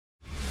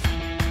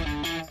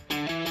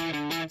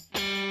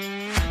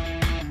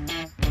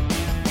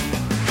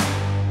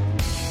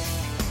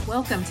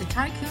Welcome to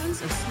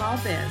Tycoons of Small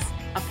Biz,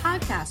 a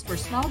podcast where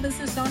small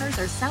business owners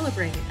are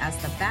celebrated as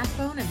the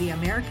backbone of the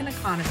American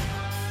economy.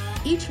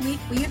 Each week,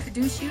 we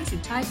introduce you to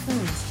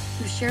tycoons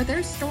who share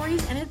their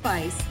stories and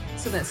advice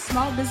so that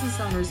small business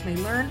owners may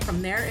learn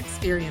from their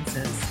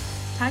experiences.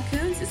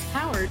 Tycoons is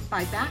powered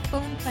by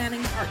Backbone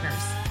Planning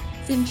Partners,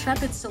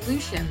 FinTrepid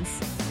Solutions,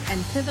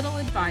 and Pivotal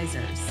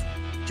Advisors.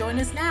 Join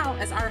us now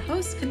as our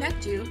hosts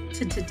connect you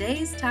to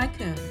today's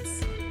tycoons.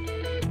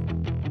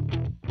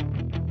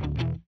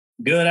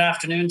 Good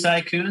afternoon,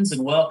 Tycoons,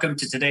 and welcome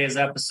to today's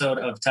episode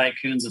of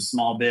Tycoons of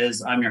Small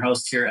Biz. I'm your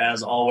host here,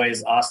 as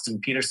always, Austin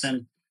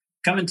Peterson,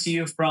 coming to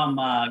you from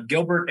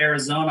Gilbert,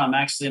 Arizona. I'm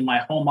actually in my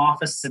home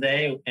office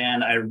today,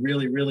 and I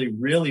really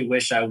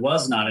wish I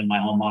was not in my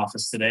home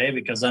office today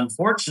because,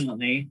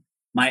 unfortunately,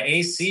 my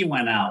AC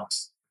went out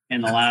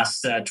in the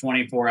last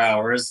 24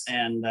 hours.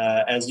 And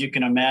as you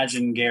can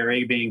imagine,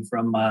 Gary, being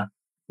from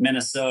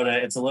Minnesota,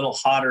 it's a little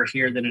hotter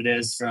here than it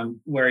is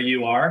from where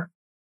you are.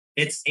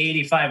 It's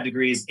 85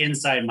 degrees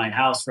inside my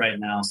house right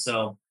now.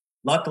 So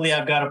luckily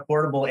I've got a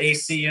portable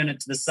AC unit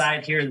to the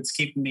side here that's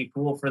keeping me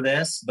cool for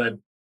this, but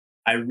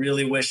I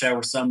really wish I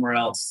were somewhere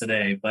else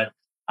today. But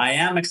I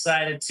am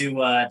excited to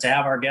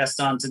have our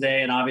guest on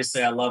today. And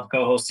obviously I love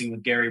co-hosting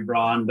with Gary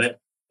Braun. But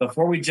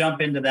before we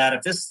jump into that,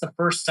 if this is the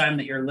first time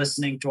that you're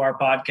listening to our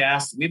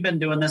podcast, we've been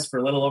doing this for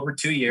a little over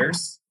 2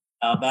 years,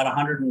 about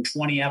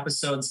 120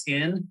 episodes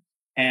in.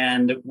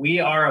 And we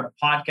are a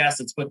podcast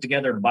that's put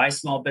together by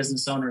small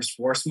business owners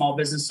for small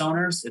business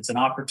owners. It's an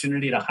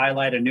opportunity to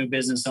highlight a new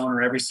business owner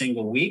every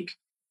single week.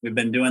 We've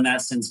been doing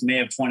that since May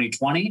of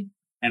 2020.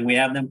 And we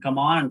have them come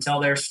on and tell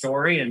their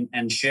story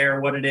and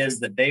share what it is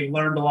that they've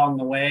learned along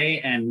the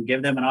way and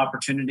give them an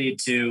opportunity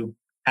to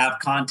have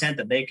content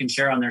that they can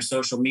share on their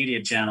social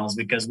media channels,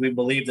 because we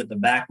believe that the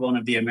backbone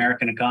of the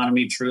American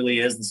economy truly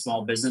is the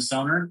small business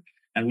owner.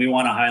 And we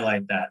want to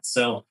highlight that.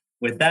 So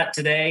with that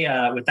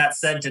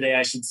said today,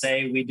 I should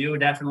say, we do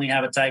definitely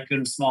have a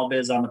tycoon of small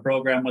biz on the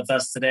program with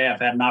us today. I've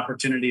had an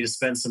opportunity to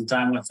spend some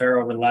time with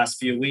her over the last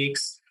few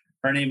weeks.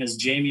 Her name is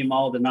Jamie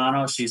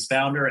Maldonado. She's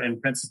founder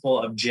and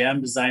principal of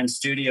JAM Design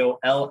Studio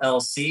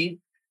LLC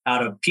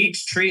out of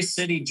Peachtree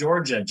City,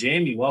 Georgia.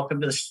 Jamie,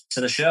 welcome to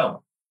the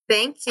show.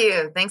 Thank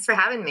you. Thanks for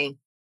having me.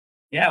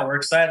 Yeah, we're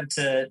excited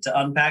to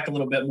unpack a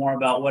little bit more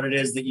about what it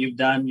is that you've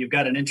done. You've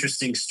got an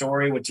interesting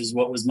story, which is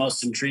what was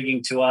most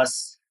intriguing to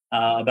us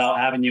about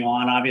having you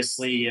on.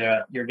 Obviously,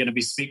 you're going to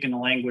be speaking a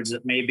language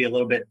that may be a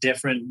little bit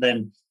different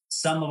than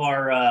some of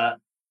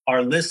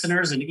our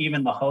listeners and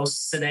even the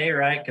hosts today,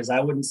 right? Because I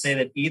wouldn't say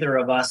that either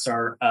of us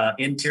are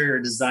interior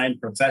design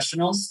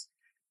professionals,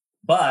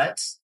 but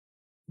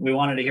we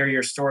wanted to hear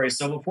your story.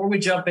 So before we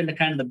jump into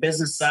kind of the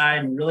business side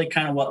and really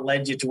kind of what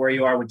led you to where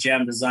you are with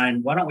JAM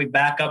Design, why don't we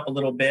back up a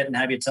little bit and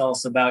have you tell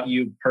us about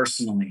you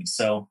personally?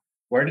 So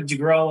where did you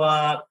grow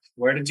up?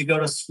 Where did you go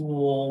to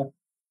school?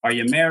 Are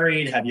you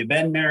married? Have you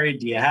been married?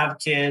 Do you have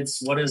kids?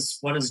 What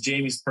does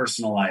Jamie's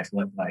personal life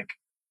look like?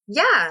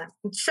 Yeah,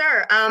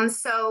 sure.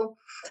 So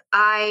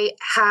I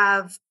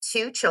have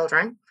 2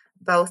 children,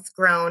 both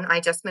grown. I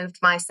just moved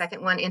my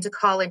second one into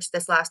college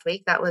this last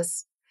week. That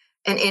was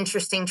an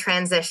interesting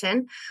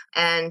transition,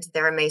 and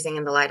they're amazing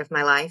in the light of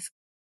my life.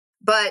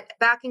 But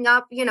backing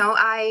up,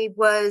 I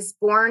was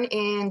born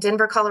in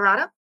Denver,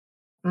 Colorado.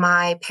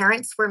 My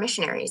parents were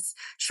missionaries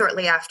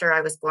shortly after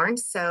I was born.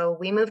 So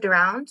we moved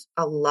around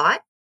a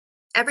lot.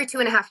 Every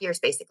 2.5 years,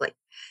 basically.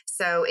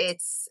 So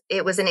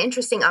it was an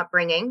interesting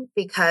upbringing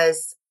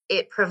because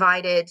it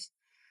provided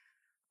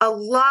a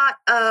lot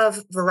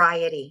of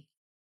variety,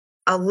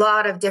 a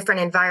lot of different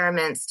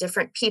environments,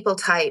 different people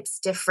types,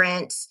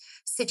 different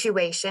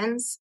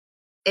situations.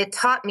 It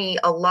taught me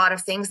a lot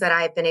of things that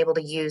I've been able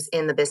to use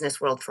in the business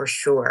world for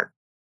sure.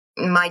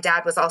 My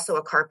dad was also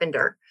a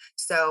carpenter.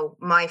 So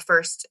my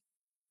first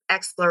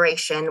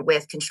exploration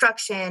with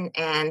construction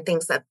and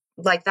things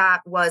like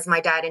that was my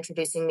dad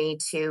introducing me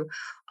to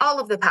all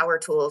of the power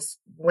tools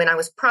when I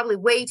was probably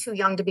way too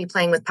young to be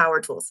playing with power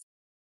tools.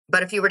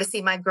 But if you were to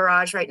see my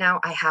garage right now,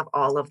 I have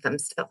all of them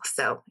still.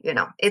 So,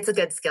 it's a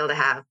good skill to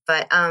have.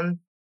 But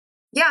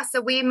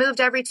so we moved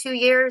every 2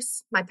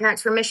 years. My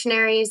parents were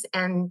missionaries,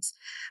 and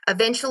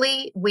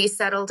eventually we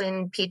settled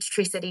in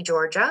Peachtree City,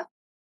 Georgia,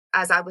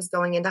 as I was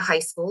going into high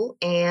school.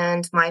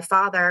 And my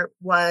father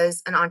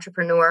was an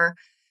entrepreneur.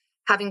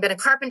 Having been a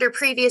carpenter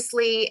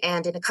previously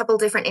and in a couple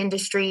different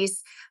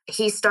industries,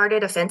 he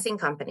started a fencing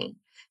company,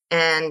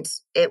 and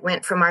it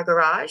went from our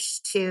garage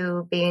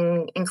to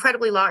being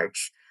incredibly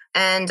large.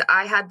 And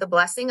I had the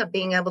blessing of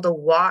being able to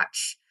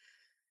watch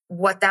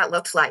what that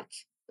looked like.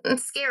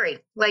 It's scary.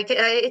 Like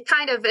it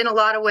kind of in a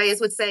lot of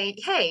ways would say,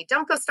 hey,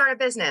 don't go start a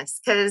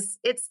business because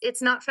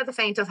it's not for the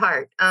faint of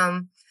heart.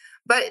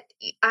 But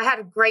I had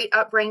a great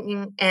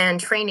upbringing and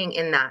training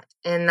in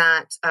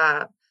that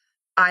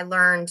I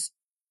learned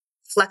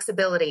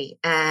flexibility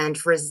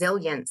and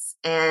resilience.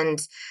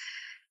 And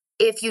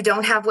if you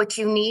don't have what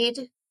you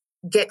need,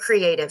 get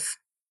creative,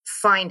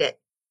 find it,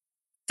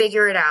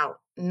 figure it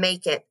out,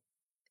 make it.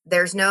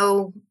 There's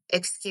no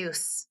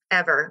excuse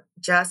ever.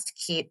 Just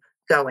keep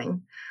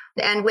going.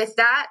 And with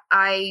that,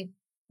 I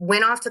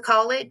went off to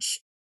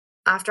college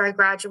after I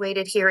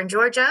graduated here in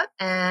Georgia,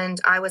 and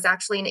I was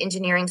actually an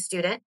engineering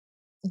student.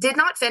 Did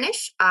not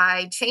finish.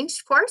 I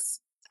changed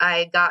course.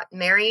 I got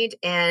married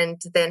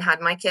and then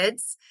had my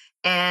kids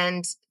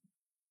and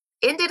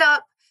ended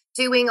up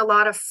doing a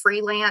lot of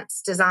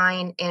freelance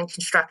design and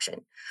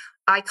construction.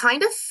 I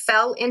kind of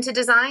fell into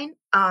design.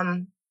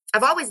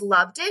 I've always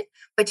loved it,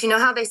 but you know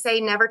how they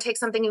say never take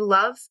something you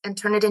love and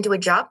turn it into a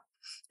job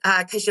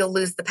because you'll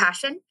lose the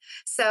passion.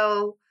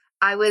 So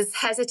I was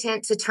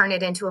hesitant to turn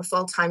it into a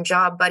full-time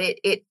job, but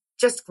it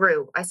just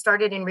grew. I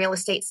started in real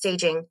estate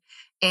staging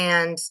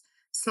and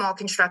small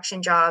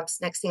construction jobs.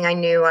 Next thing I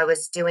knew, I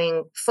was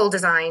doing full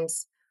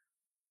designs,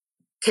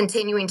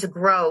 continuing to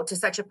grow to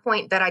such a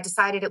point that I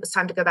decided it was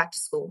time to go back to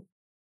school.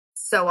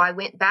 So I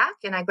went back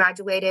and I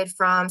graduated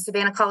from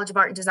Savannah College of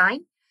Art and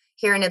Design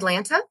here in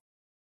Atlanta.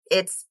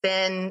 It's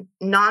been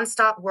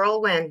nonstop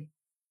whirlwind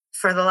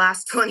for the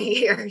last 20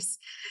 years,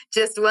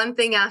 just one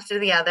thing after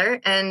the other.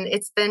 And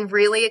it's been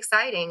really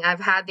exciting. I've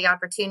had the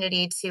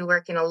opportunity to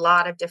work in a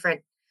lot of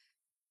different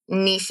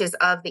niches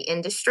of the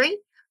industry.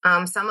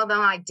 Some of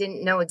them I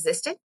didn't know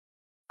existed.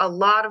 A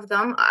lot of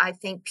them, I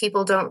think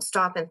people don't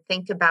stop and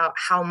think about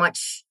how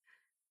much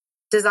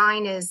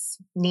design is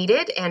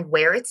needed and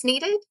where it's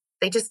needed.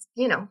 They just,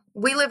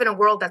 we live in a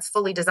world that's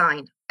fully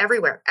designed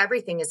everywhere.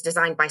 Everything is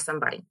designed by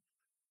somebody.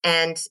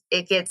 And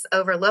it gets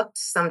overlooked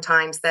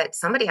sometimes that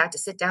somebody had to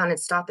sit down and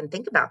stop and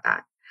think about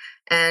that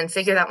and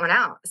figure that one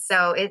out.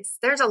 So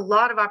there's a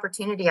lot of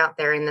opportunity out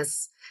there in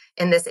this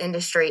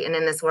industry and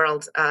in this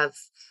world of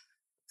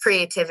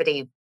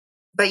creativity.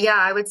 But yeah,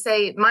 I would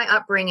say my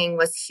upbringing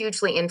was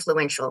hugely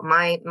influential.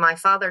 My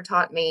father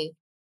taught me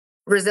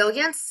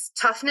resilience,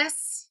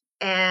 toughness,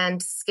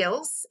 and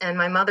skills. And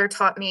my mother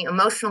taught me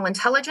emotional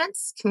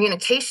intelligence,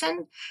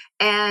 communication,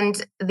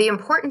 and the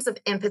importance of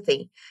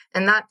empathy.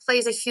 And that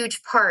plays a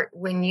huge part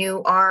when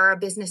you are a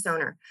business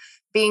owner,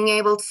 being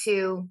able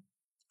to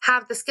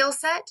have the skill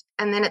set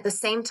and then at the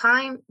same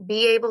time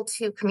be able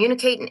to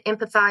communicate and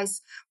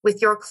empathize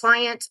with your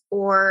client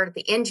or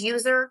the end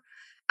user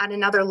at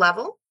another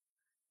level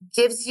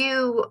gives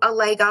you a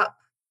leg up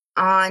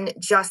on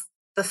just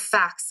the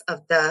facts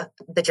of the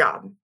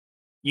job.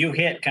 You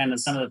hit kind of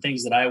some of the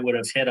things that I would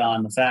have hit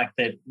on. The fact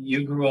that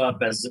you grew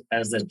up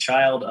as a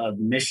child of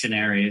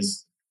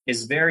missionaries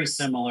is very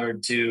similar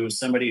to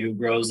somebody who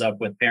grows up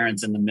with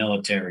parents in the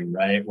military,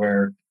 right?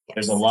 Where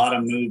there's a lot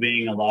of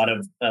moving, a lot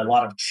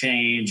of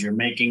change. You're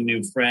making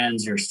new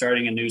friends. You're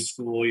starting a new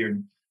school. You're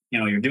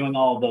doing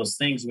all of those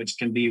things, which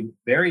can be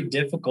very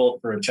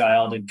difficult for a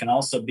child and can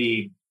also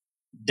be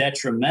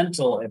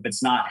detrimental if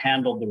it's not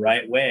handled the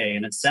right way.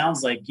 And it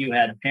sounds like you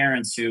had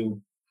parents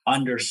who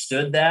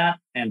understood that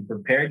and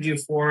prepared you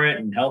for it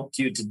and helped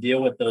you to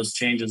deal with those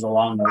changes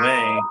along the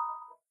way.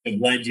 It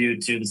led you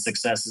to the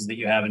successes that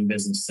you have in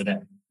business today.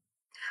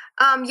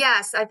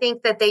 Yes, I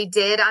think that they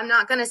did. I'm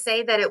not going to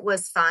say that it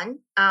was fun.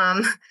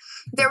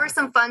 There were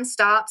some fun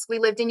stops. We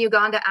lived in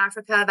Uganda,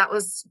 Africa. That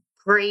was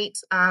great.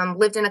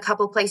 Lived in a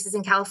couple places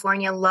in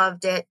California.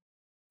 Loved it.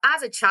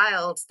 As a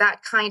child,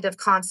 that kind of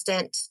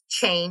constant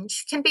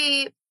change can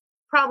be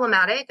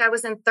problematic. I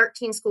was in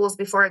 13 schools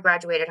before I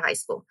graduated high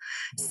school.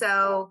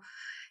 So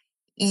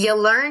you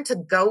learn to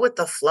go with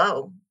the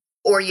flow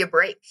or you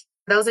break.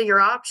 Those are your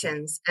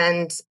options.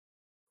 And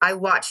I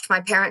watched my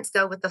parents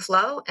go with the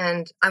flow,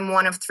 and I'm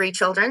one of 3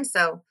 children.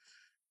 So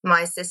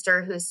my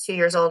sister, who's 2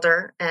 years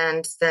older,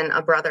 and then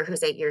a brother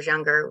who's 8 years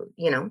younger,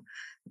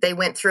 they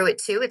went through it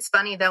too. It's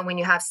funny though, when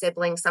you have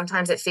siblings,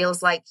 sometimes it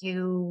feels like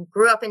you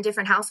grew up in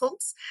different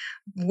households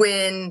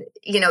when,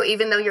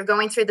 even though you're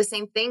going through the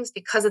same things,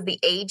 because of the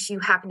age you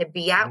happen to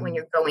be at when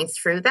you're going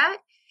through that,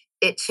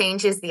 it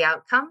changes the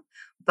outcome.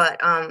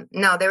 But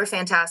no, they were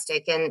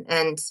fantastic.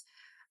 And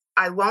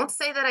I won't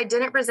say that I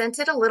didn't resent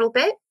it a little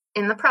bit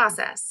in the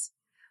process,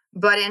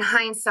 but in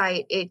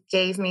hindsight, it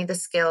gave me the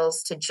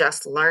skills to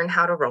just learn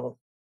how to roll.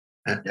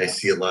 I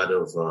see a lot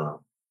of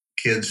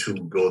kids who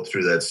go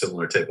through that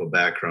similar type of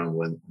background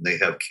when they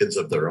have kids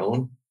of their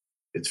own.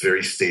 It's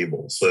very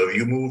stable. So have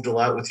you moved a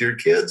lot with your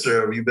kids,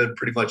 or have you been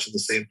pretty much in the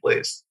same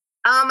place?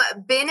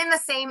 Been in the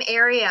same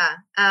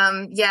area.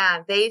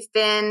 Yeah, they've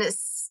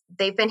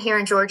been here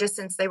in Georgia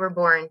since they were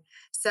born.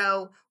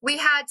 So we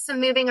had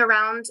some moving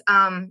around.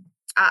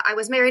 I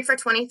was married for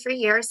 23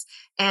 years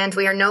and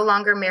we are no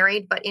longer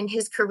married, but in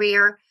his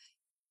career,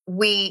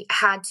 we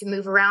had to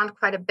move around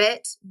quite a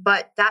bit,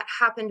 but that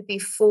happened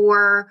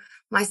before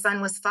my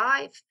son was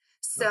 5.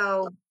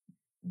 So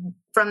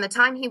from the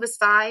time he was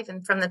 5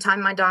 and from the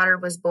time my daughter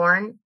was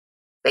born,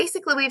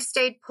 basically we've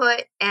stayed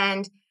put.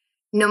 And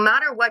no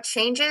matter what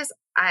changes,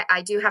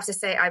 I do have to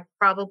say, I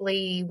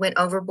probably went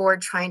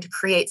overboard trying to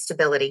create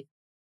stability.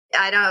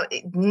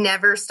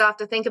 Never stop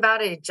to think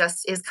about it. It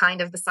just is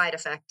kind of the side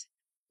effect.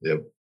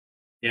 Yep.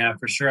 Yeah,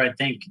 for sure. I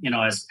think,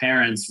 as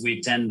parents,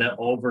 we tend to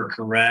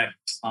overcorrect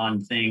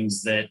on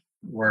things that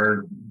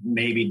were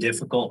maybe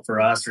difficult for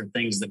us or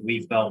things that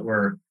we felt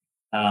were,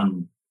 I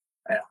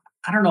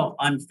don't know if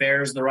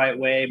unfair is the right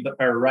way,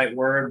 or right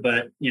word,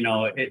 but,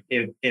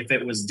 if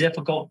it was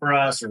difficult for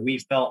us or we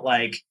felt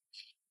like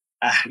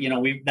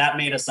that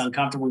made us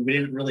uncomfortable. We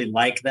didn't really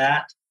like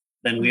that.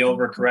 Then we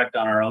overcorrect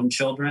on our own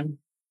children.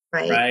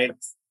 Right.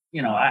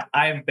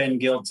 I've been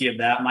guilty of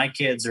that. My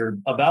kids are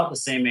about the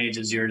same age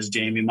as yours,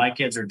 Jamie. My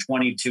kids are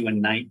 22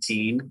 and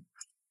 19.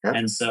 Yep.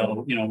 And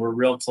so, we're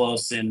real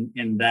close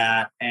in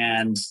that.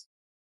 And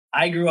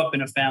I grew up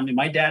in a family.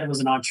 My dad was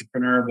an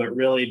entrepreneur, but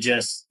really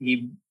just,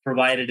 he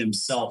provided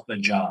himself a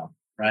job,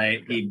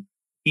 right?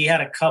 He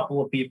had a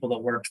couple of people that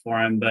worked for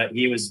him, but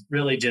he was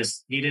really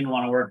he didn't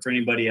want to work for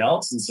anybody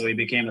else. And so he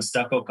became a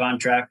stucco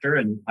contractor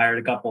and hired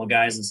a couple of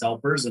guys as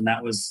helpers. And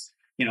that was,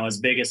 as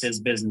big as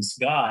his business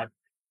got.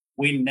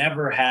 We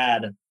never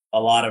had a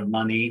lot of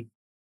money.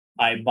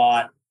 I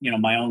bought,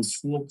 my own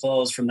school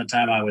clothes from the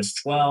time I was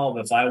 12.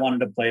 If I wanted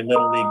to play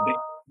Little League,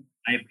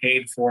 I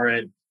paid for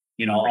it,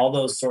 all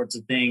those sorts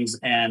of things.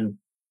 And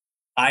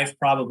I've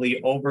probably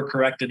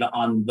overcorrected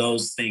on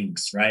those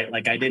things, right?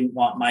 Like I didn't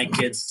want my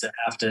kids to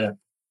have to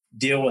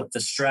deal with the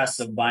stress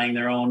of buying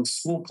their own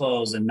school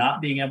clothes and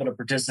not being able to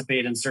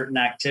participate in certain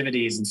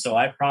activities. And so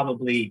I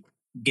probably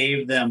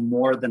gave them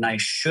more than I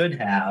should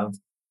have.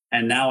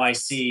 And now I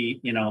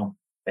see,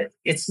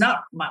 it's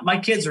not, my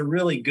kids are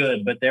really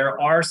good, but there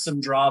are some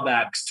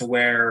drawbacks to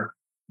where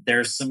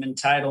there's some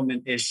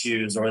entitlement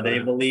issues, or they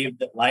believe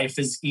that life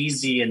is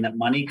easy and that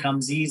money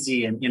comes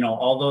easy and,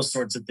 all those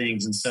sorts of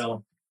things. And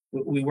so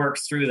we work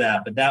through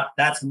that, but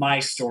that's my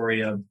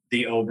story of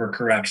the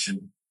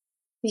overcorrection.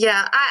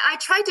 Yeah, I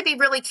tried to be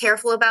really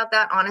careful about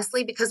that,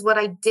 honestly, because what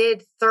I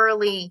did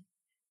thoroughly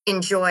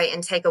enjoy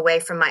and take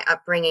away from my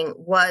upbringing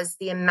was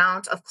the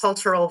amount of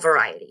cultural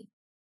variety.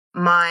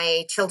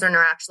 My children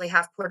are actually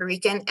half Puerto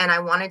Rican, and I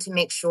wanted to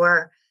make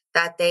sure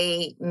that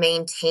they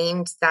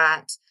maintained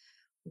that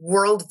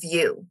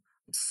worldview,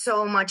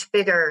 so much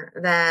bigger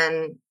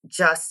than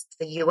just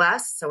the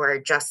US or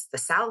just the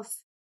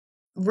South,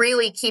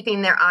 really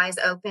keeping their eyes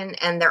open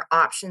and their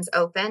options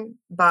open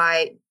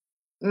by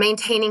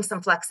maintaining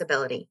some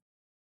flexibility.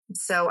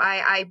 So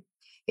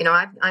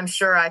I'm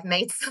sure I've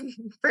made some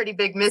pretty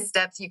big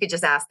missteps. You could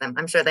just ask them.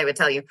 I'm sure they would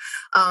tell you.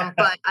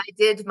 But I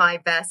did my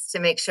best to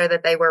make sure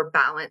that they were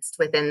balanced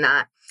within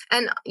that.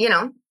 And,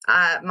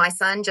 my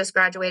son just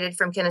graduated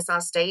from Kennesaw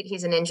State.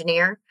 He's an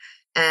engineer.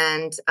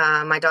 And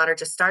my daughter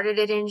just started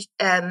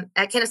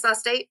at Kennesaw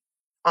State,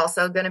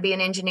 also going to be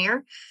an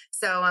engineer.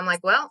 So I'm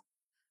like, well,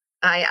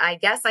 I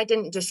guess I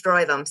didn't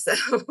destroy them. So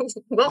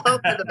we'll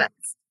hope for the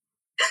best.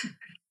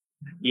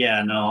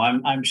 Yeah, no,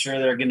 I'm sure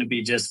they're going to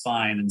be just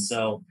fine. And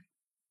so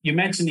you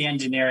mentioned the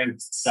engineering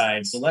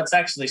side. So let's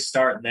actually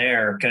start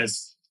there,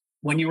 because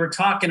when you were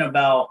talking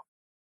about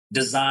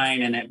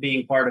design and it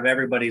being part of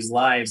everybody's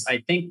lives,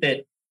 I think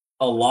that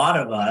a lot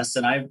of us,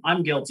 and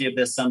I'm guilty of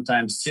this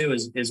sometimes too,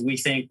 is we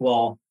think,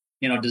 well,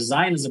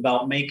 design is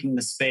about making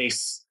the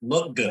space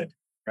look good,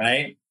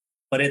 right?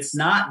 But it's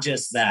not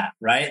just that,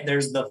 right?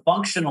 There's the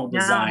functional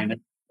design. Yeah.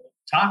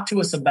 Talk to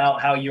us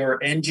about how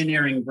your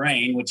engineering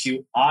brain, which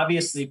you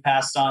obviously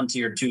passed on to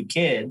your two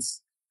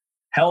kids,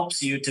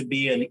 helps you to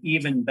be an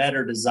even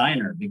better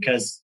designer.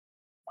 Because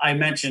I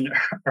mentioned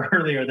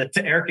earlier that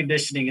the air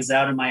conditioning is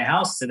out in my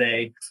house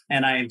today,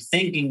 and I'm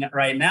thinking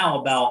right now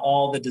about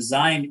all the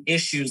design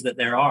issues that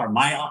there are.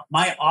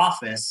 My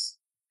office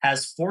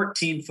has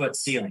 14-foot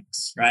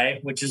ceilings,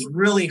 right? Which is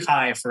really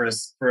high for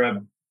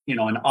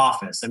an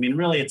office. I mean,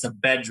 really it's a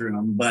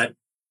bedroom, but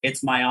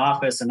it's my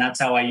office and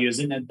that's how I use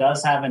it. And it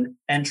does have an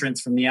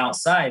entrance from the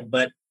outside,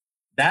 but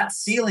that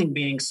ceiling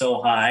being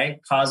so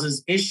high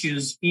causes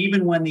issues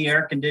even when the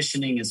air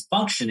conditioning is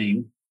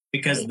functioning,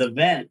 because the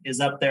vent is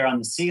up there on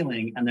the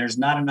ceiling and there's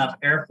not enough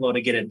airflow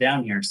to get it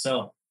down here.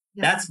 So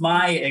that's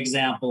my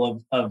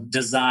example of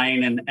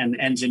design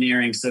and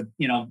engineering. So,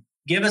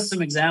 give us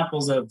some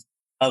examples of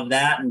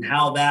that and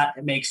how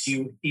that makes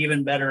you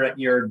even better at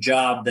your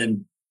job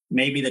than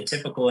maybe the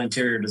typical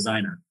interior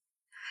designer.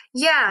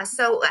 Yeah.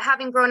 So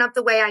having grown up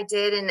the way I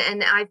did,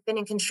 and I've been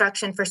in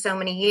construction for so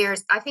many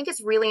years, I think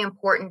it's really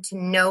important to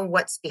know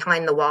what's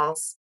behind the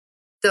walls,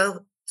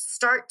 the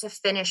start to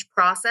finish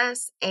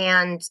process,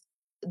 and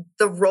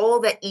the role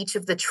that each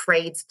of the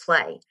trades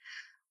play.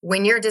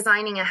 When you're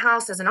designing a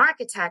house as an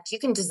architect, you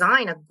can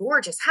design a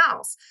gorgeous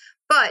house.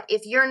 But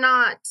if you're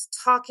not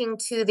talking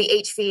to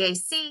the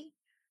HVAC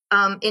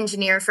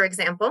engineer, for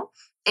example,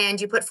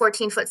 and you put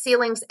 14-foot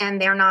ceilings and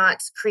they're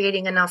not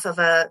creating enough of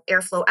a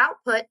airflow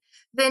output,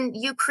 then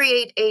you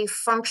create a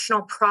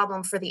functional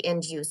problem for the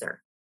end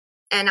user.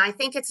 And I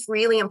think it's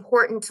really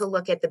important to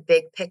look at the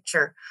big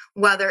picture,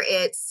 whether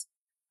it's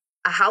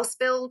a house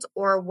build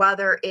or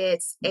whether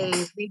it's a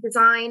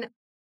redesign.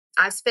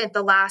 I've spent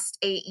the last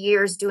 8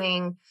 years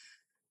doing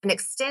an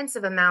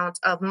extensive amount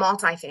of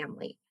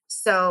multifamily,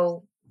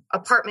 so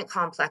apartment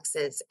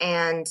complexes.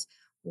 And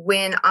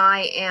when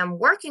I am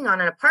working on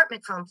an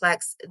apartment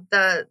complex,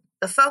 the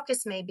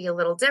focus may be a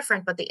little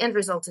different, but the end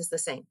result is the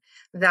same,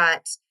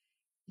 that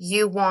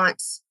you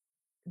want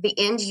the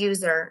end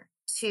user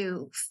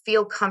to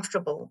feel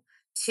comfortable,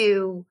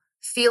 to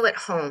feel at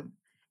home,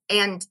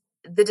 and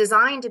the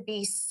design to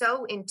be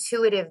so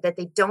intuitive that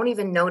they don't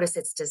even notice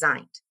it's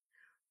designed.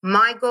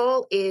 My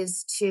goal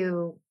is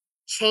to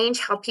change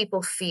how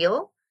people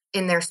feel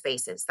in their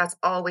spaces. That's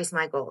always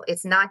my goal.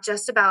 It's not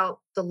just about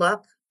the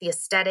look, the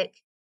aesthetic.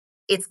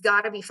 It's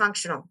got to be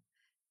functional.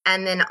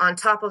 And then on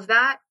top of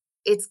that,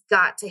 it's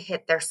got to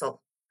hit their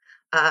soul.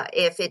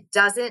 If it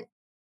doesn't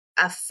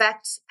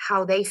affect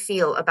how they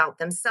feel about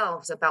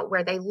themselves, about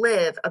where they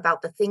live,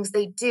 about the things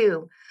they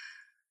do,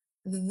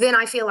 then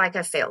I feel like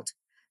I failed.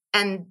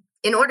 And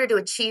in order to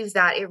achieve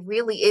that, it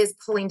really is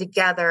pulling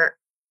together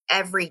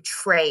every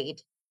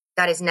trade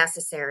that is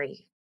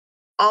necessary.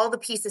 All the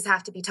pieces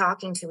have to be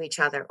talking to each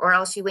other, or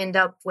else you end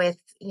up with,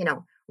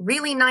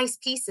 really nice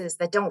pieces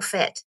that don't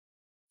fit.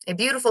 A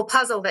beautiful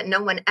puzzle that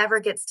no one ever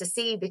gets to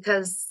see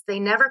because they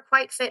never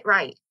quite fit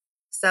right.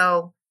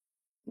 So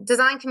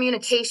design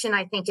communication,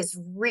 I think, is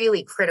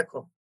really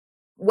critical.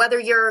 Whether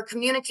you're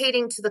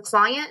communicating to the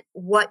client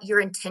what your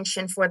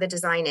intention for the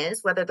design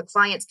is, whether the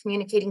client's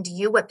communicating to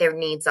you what their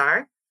needs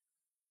are,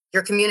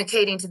 you're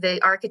communicating to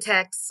the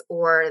architects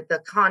or the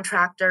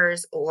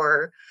contractors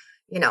or,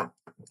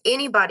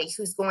 anybody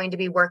who's going to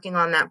be working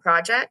on that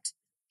project,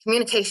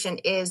 communication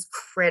is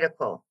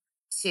critical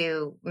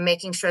to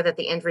making sure that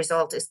the end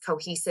result is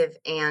cohesive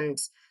and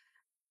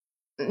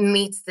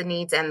meets the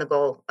needs and the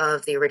goal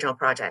of the original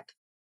project.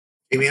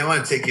 Amy, I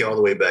want to take you all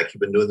the way back.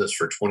 You've been doing this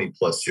for 20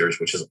 plus years,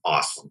 which is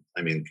awesome.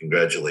 I mean,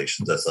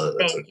 congratulations. That's a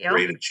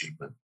great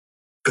achievement.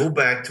 Go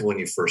back to when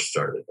you first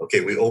started. Okay,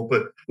 we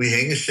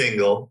hang a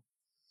shingle,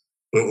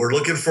 but we're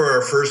looking for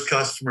our first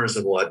customers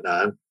and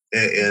whatnot.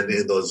 And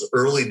in those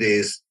early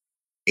days,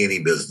 any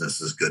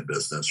business is good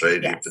business,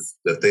 right? Yes.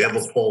 If they have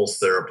a pulse,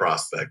 they're a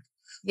prospect.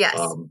 Yes.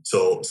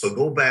 So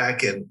go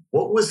back, and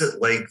what was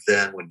it like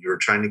then when you were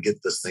trying to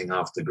get this thing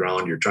off the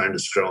ground? You're trying to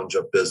scrounge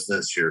up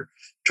business. You're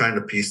trying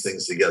to piece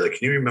things together. Can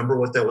you remember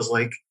what that was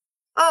like?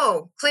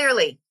 Oh,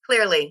 clearly.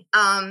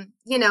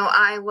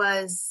 I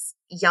was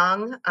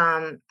young,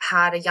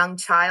 had a young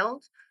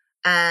child,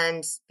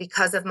 and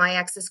because of my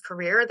ex's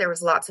career, there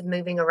was lots of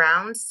moving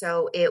around.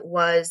 So it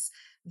was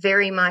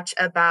very much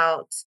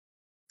about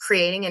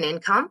creating an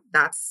income.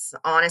 That's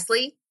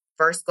honestly,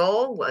 first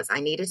goal was I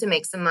needed to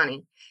make some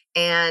money.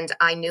 And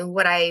I knew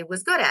what I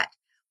was good at.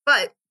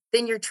 But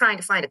then you're trying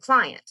to find a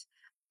client.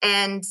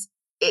 And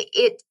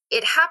it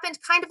happened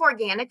kind of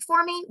organic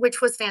for me,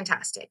 which was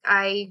fantastic.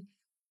 I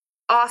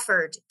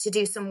offered to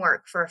do some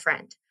work for a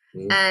friend.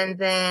 Mm-hmm. And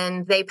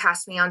then they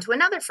passed me on to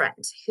another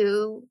friend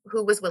who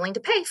was willing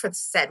to pay for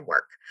said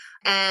work.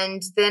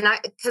 And then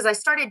because I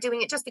started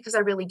doing it just because I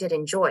really did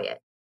enjoy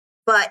it.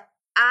 But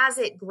as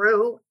it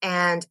grew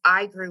and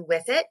I grew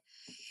with it,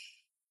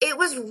 it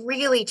was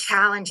really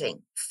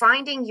challenging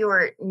finding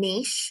your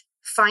niche,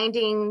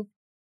 finding,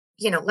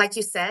 like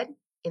you said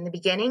in the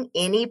beginning,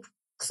 any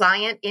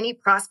client, any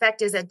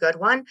prospect is a good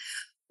one.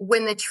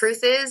 When the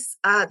truth is,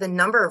 the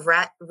number of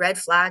red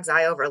flags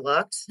I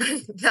overlooked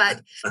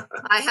that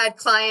I had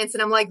clients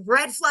and I'm like,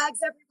 red flags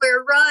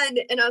everywhere, run.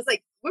 And I was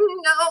like, no,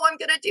 I'm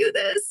going to do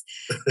this.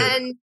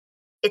 And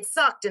it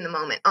sucked in the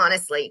moment,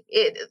 honestly.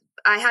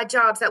 I had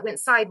jobs that went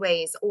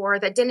sideways or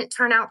that didn't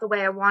turn out the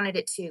way I wanted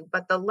it to.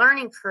 But the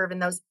learning curve in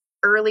those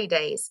early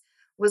days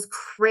was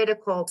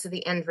critical to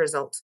the end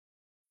result.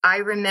 I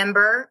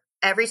remember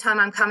every time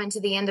I'm coming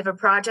to the end of a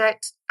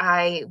project,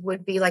 I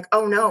would be like,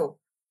 oh no,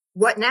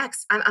 what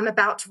next? I'm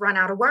about to run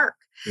out of work.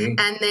 Mm.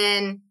 And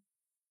then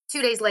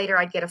 2 days later,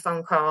 I'd get a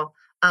phone call.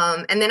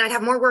 And then I'd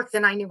have more work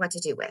than I knew what to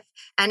do with.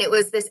 And it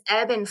was this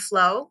ebb and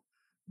flow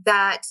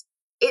that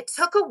it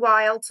took a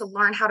while to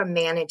learn how to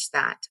manage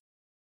that.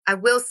 I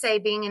will say,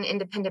 being an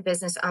independent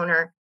business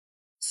owner,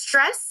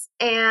 stress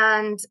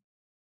and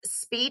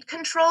speed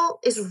control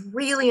is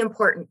really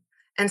important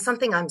and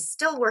something I'm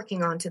still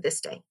working on to this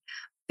day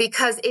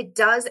because it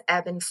does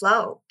ebb and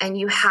flow and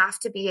you have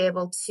to be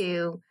able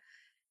to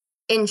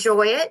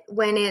enjoy it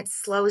when it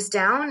slows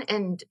down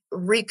and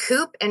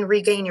recoup and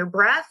regain your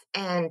breath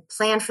and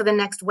plan for the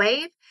next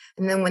wave.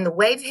 And then when the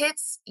wave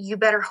hits, you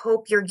better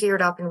hope you're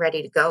geared up and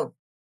ready to go.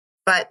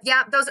 But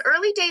yeah, those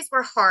early days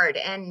were hard.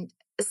 And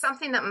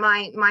something that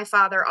my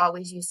father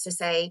always used to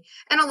say,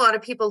 and a lot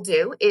of people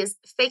do, is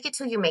fake it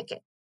till you make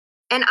it.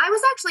 And I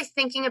was actually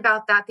thinking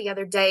about that the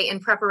other day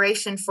in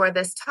preparation for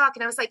this talk.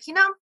 And I was like,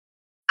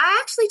 I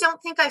actually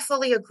don't think I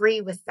fully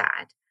agree with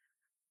that.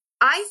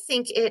 I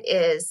think it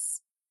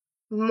is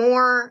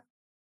more,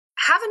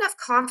 have enough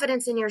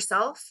confidence in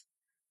yourself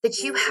that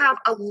you have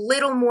a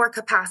little more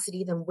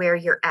capacity than where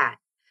you're at.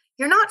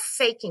 You're not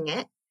faking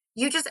it.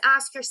 You just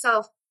ask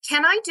yourself,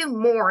 can I do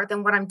more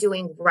than what I'm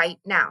doing right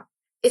now?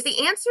 If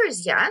the answer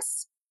is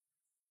yes,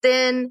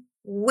 then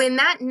when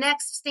that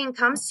next thing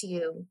comes to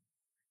you,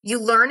 you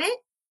learn it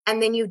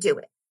and then you do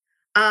it.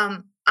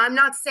 I'm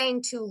not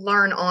saying to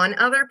learn on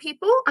other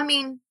people. I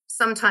mean,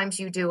 sometimes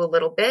you do a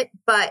little bit,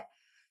 but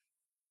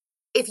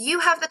if you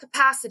have the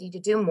capacity to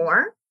do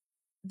more,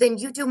 then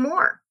you do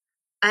more.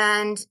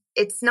 And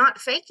it's not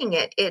faking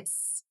it.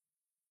 It's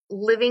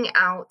living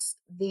out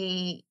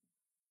the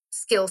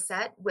skill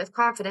set with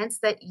confidence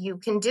that you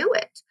can do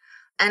it.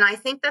 And I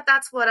think that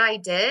that's what I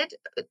did.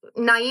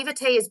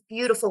 Naivete is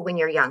beautiful when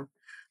you're young.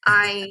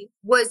 I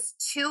was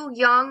too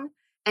young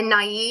and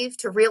naive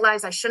to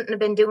realize I shouldn't have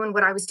been doing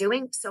what I was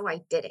doing. So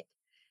I did it.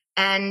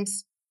 And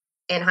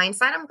in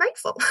hindsight, I'm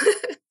grateful.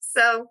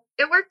 So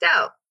it worked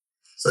out.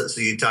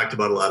 So you talked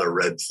about a lot of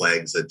red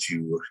flags that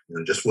you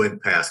just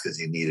went past because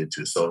you needed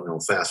to. So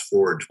fast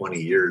forward 20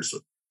 years,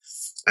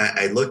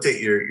 I looked at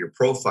your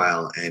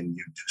profile, and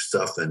you do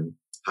stuff in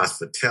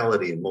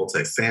hospitality and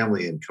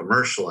multifamily and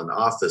commercial and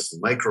office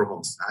and micro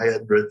homes. I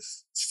had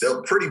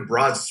still pretty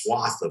broad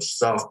swath of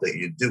stuff that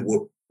you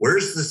do.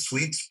 Where's the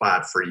sweet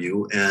spot for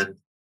you, and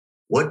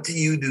what do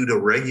you do to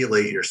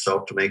regulate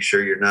yourself to make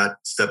sure you're not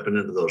stepping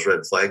into those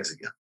red flags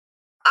again?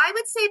 I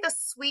would say the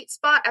sweet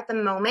spot at the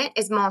moment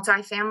is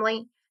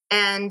multifamily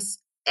and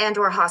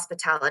or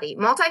hospitality.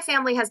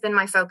 Multifamily has been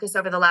my focus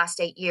over the last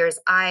 8 years.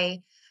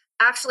 I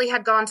actually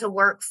had gone to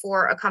work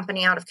for a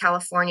company out of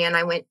California, and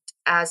I went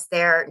as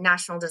their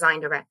national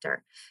design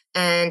director.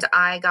 And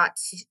I got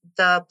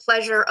the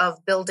pleasure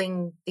of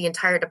building the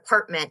entire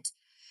department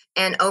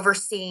and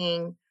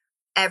overseeing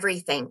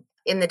everything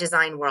in the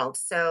design world.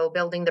 So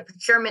building the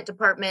procurement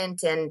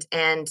department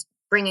and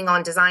bringing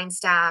on design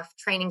staff,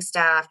 training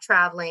staff,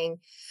 traveling.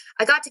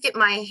 I got to get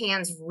my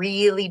hands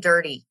really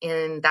dirty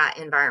in that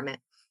environment.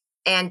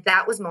 And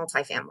that was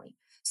multifamily.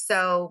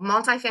 So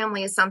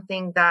multifamily is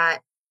something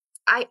that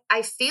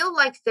I feel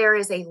like there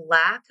is a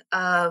lack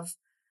of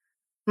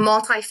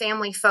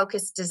multifamily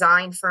focused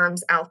design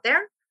firms out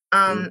there.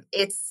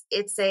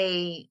 It's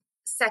a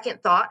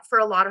second thought for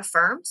a lot of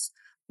firms.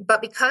 But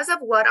because of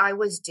what I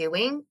was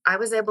doing, I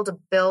was able to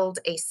build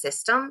a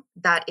system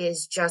that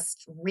is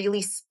just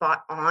really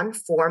spot on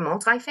for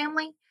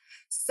multifamily.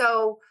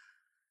 So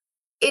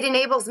it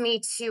enables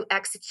me to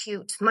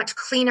execute much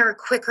cleaner,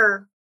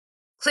 quicker,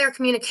 clear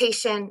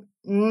communication,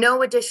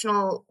 no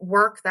additional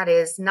work that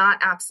is not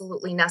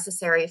absolutely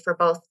necessary for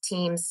both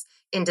teams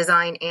in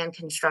design and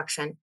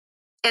construction.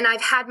 And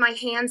I've had my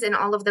hands in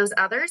all of those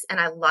others, and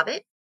I love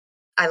it.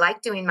 I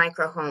like doing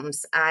micro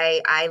homes.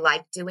 I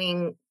like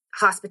doing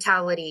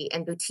hospitality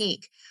and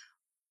boutique.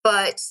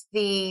 But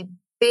the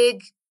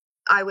big,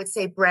 I would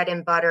say, bread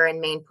and butter and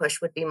main push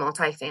would be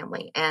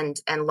multifamily, and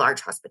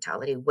large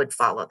hospitality would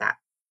follow that.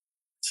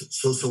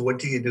 So what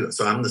do you do?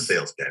 So I'm the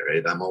sales guy,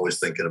 right? I'm always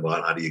thinking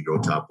about how do you grow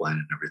top line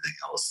and everything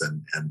else.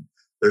 And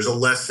there's a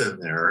lesson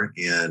there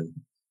in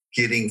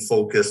getting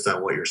focused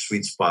on what your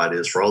sweet spot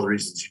is for all the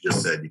reasons you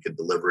just said. You can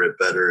deliver it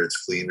better.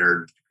 It's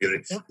cleaner.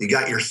 You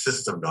got your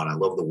system done. I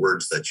love the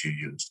words that you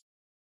used.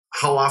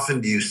 How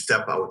often do you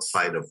step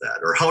outside of that?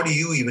 Or how do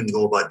you even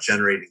go about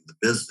generating the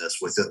business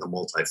within the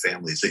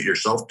multifamily? Is it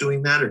yourself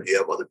doing that, or do you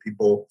have other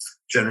people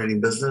generating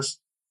business?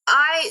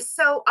 I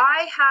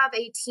have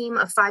a team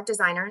of 5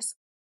 designers.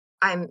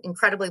 I'm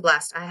incredibly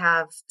blessed. I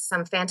have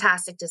some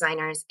fantastic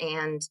designers,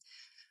 and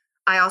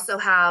I also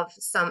have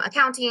some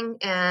accounting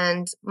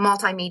and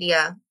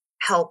multimedia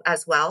help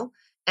as well.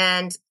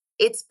 And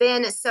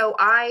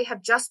I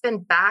have just been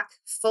back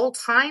full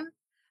time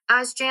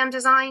as JAM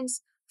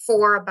Designs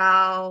for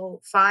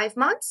about 5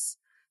 months.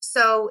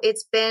 So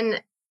it's been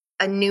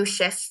a new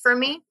shift for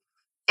me.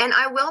 And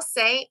I will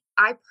say,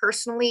 I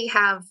personally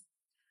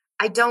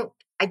I don't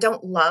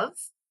love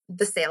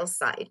the sales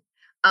side.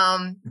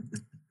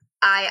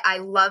 I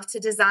love to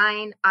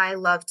design. I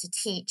love to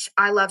teach.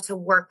 I love to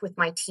work with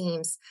my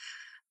teams.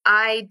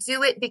 I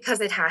do it because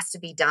it has to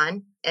be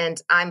done.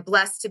 And I'm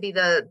blessed to be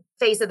the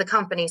face of the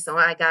company, so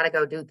I got to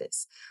go do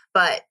this.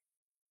 But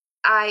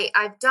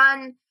I've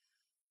done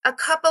a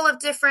couple of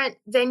different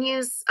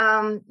venues,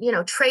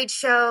 trade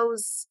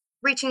shows,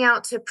 reaching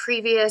out to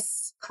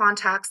previous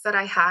contacts that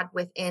I had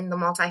within the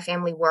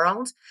multifamily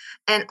world.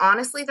 And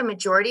honestly, the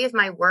majority of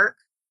my work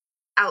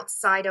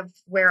outside of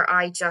where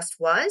I just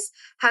was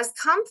has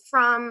come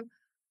from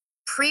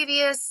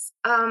previous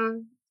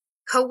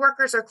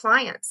coworkers or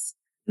clients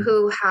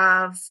who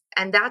have,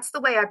 and that's the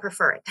way I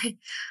prefer it.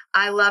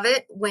 I love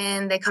it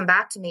when they come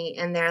back to me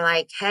and they're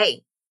like,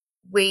 hey,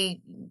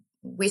 we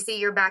see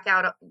you're back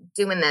out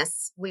doing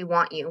this. We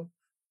want you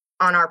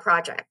on our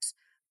project.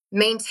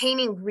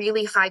 Maintaining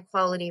really high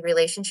quality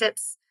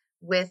relationships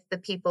with the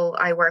people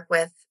I work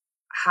with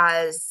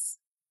has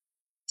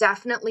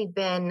definitely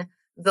been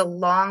the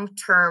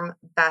long-term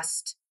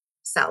best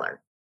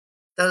seller.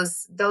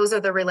 Those are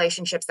the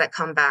relationships that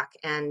come back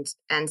and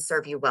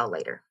serve you well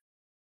later.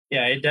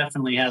 Yeah, it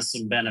definitely has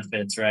some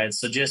benefits, right?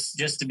 So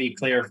just to be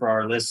clear for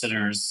our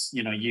listeners,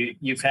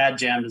 you've had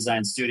JAM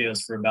Design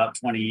Studios for about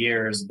 20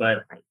 years,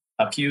 but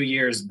a few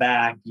years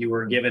back, you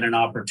were given an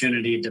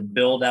opportunity to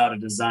build out a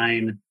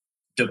design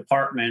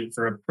department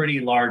for a pretty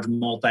large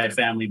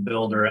multifamily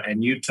builder,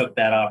 and you took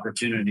that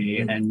opportunity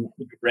and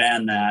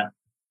ran that.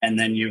 And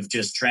then you've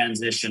just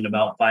transitioned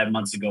about 5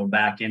 months ago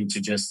back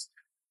into just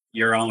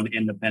your own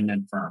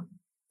independent firm.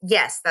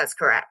 Yes, that's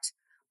correct.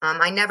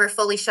 I never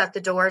fully shut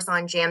the doors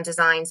on JAM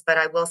Designs, but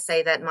I will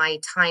say that my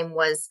time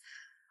was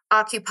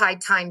occupied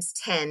times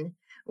 10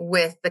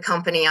 with the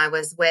company I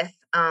was with.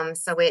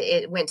 So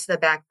it went to the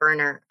back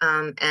burner,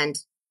 and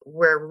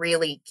we're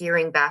really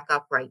gearing back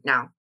up right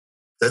now.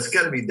 That's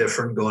got to be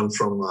different going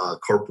from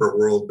corporate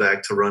world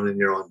back to running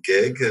your own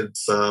gig.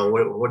 It's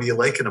what are you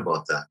liking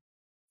about that?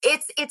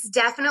 It's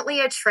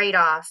definitely a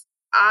trade-off.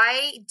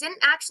 I didn't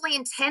actually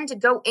intend to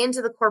go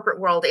into the corporate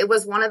world. It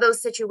was one of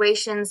those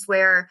situations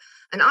where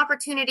an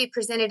opportunity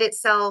presented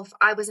itself.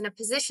 I was in a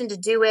position to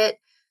do it.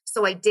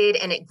 So I did,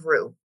 and it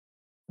grew.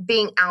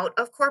 Being out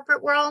of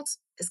corporate world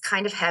is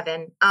kind of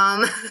heaven.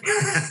 I'm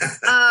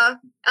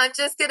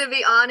just going to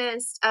be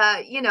honest.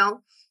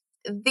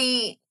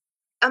 The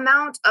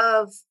amount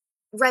of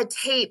red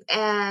tape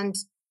and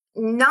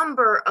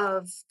number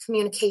of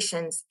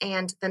communications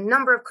and the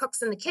number of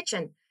cooks in the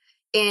kitchen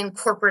in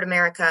corporate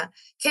America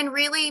can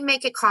really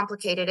make it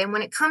complicated. And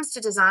when it comes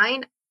to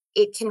design,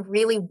 it can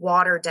really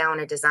water down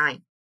a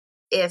design.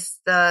 If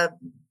the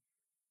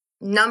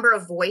number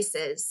of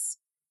voices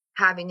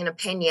having an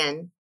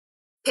opinion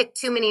pick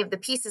too many of the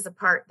pieces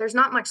apart, there's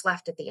not much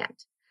left at the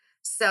end.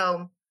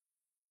 So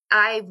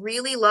I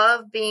really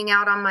love being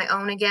out on my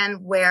own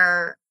again,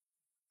 where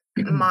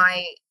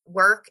my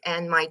work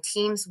and my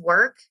team's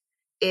work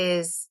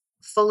is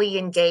fully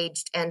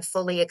engaged and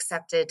fully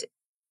accepted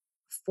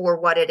for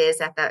what it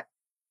is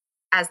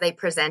as they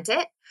present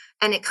it.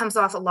 And it comes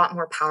off a lot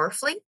more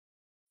powerfully.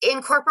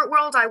 In corporate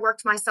world, I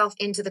worked myself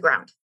into the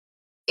ground.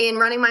 In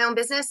running my own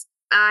business,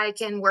 I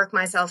can work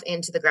myself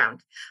into the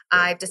ground. Yeah.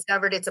 I've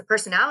discovered it's a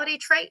personality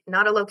trait,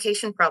 not a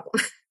location problem.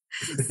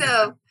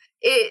 So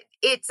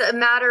it's a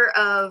matter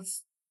of,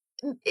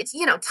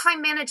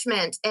 time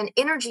management and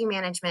energy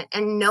management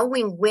and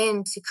knowing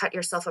when to cut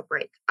yourself a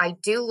break. I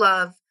do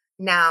love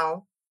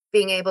now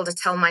being able to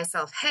tell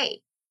myself,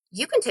 hey,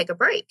 you can take a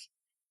break.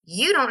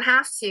 You don't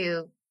have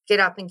to get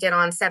up and get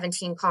on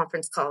 17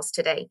 conference calls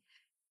today.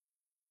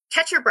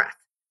 Catch your breath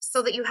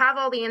so that you have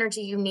all the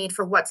energy you need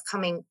for what's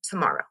coming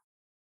tomorrow.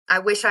 I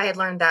wish I had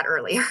learned that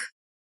earlier.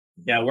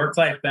 Yeah,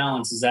 work-life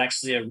balance is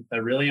actually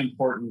a really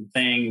important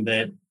thing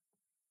that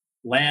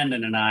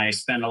Landon and I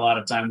spend a lot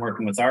of time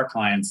working with our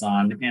clients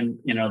on. And,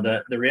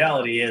 the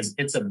reality is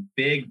it's a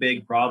big,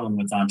 big problem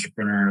with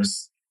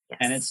entrepreneurs. Yes.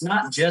 And it's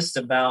not just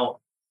about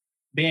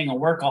being a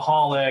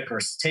workaholic or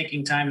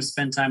taking time to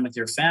spend time with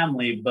your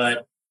family,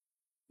 but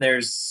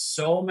there's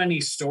so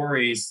many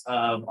stories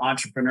of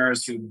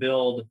entrepreneurs who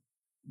build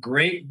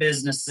great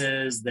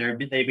businesses.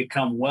 They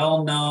become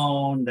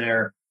well-known.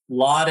 They're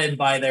lauded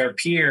by their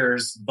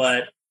peers,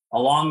 but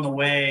along the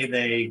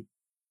way,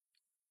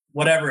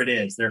 whatever it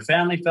is, their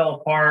family fell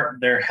apart,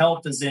 their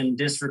health is in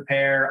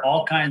disrepair,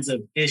 all kinds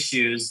of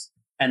issues,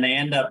 and they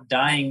end up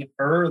dying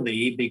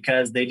early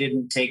because they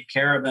didn't take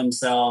care of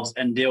themselves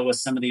and deal with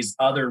some of these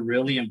other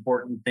really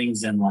important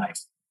things in life.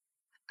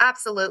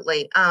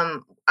 Absolutely.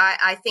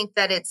 I think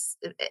that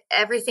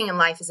everything in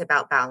life is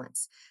about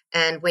balance.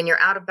 And when you're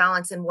out of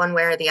balance in one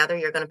way or the other,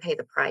 you're going to pay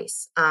the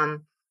price.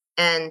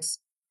 And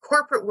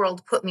corporate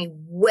world put me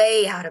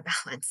way out of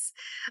balance.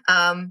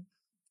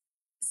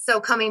 So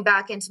coming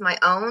back into my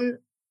own,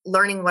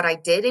 learning what I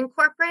did in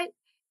corporate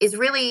is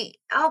really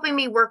helping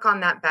me work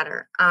on that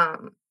better.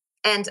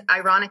 And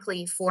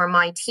ironically, for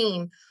my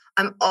team,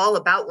 I'm all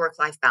about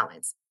work-life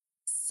balance.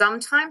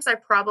 Sometimes I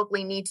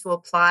probably need to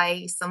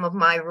apply some of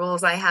my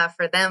rules I have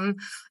for them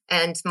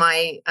and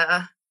my,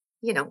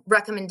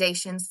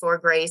 recommendations for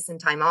grace and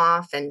time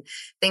off and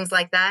things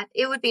like that.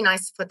 It would be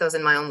nice to put those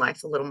in my own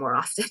life a little more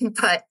often.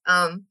 But,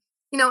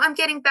 I'm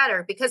getting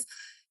better because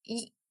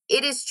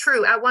it is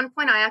true. At one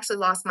point, I actually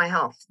lost my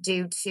health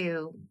due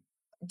to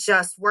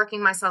just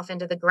working myself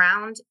into the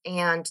ground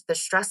and the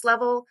stress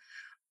level.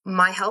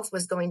 My health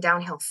was going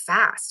downhill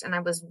fast, and I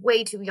was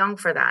way too young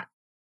for that.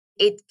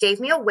 It gave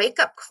me a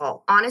wake-up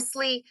call,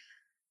 honestly.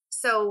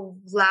 So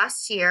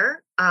last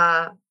year,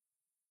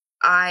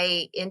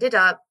 I ended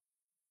up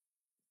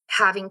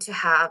having to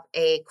have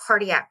a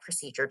cardiac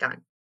procedure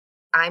done.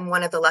 I'm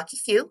one of the lucky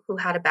few who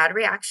had a bad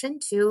reaction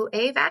to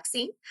a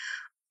vaccine.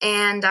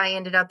 And I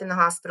ended up in the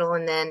hospital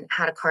and then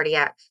had a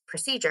cardiac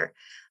procedure.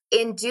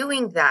 In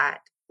doing that,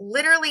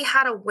 literally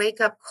had a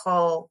wake-up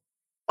call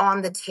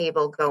on the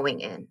table going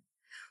in,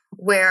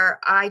 where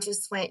I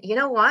just went, you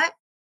know what?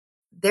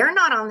 They're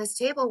not on this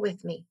table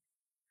with me.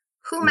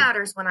 Who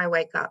matters when I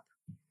wake up?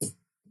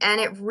 And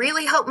it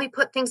really helped me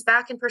put things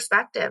back in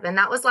perspective. And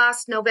that was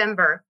last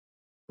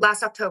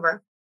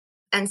October.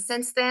 And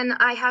since then,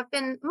 I have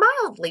been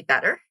mildly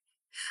better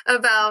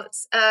about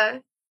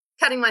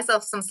cutting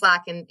myself some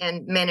slack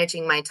and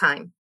managing my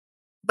time.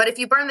 But if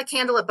you burn the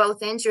candle at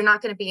both ends, you're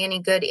not going to be any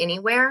good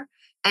anywhere.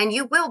 And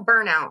you will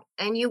burn out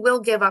and you will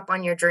give up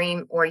on your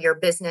dream or your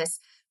business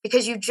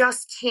because you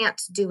just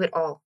can't do it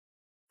all.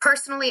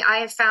 Personally, I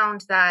have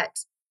found that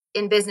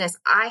in business,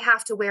 I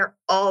have to wear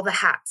all the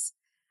hats.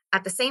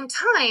 At the same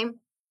time,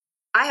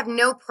 I have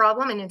no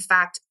problem. And in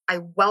fact, I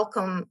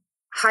welcome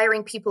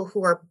hiring people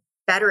who are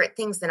better at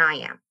things than I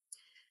am.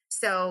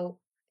 So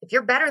if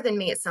you're better than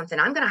me at something,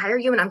 I'm going to hire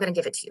you and I'm going to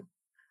give it to you.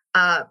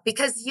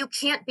 Because you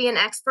can't be an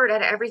expert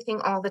at everything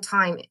all the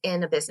time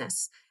in a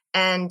business.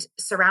 And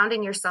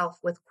surrounding yourself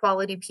with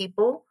quality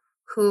people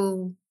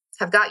who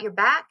have got your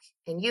back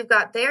and you've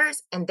got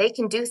theirs and they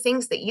can do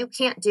things that you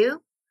can't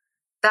do.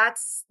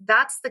 That's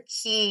the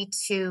key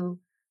to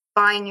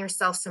buying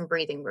yourself some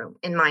breathing room,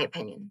 in my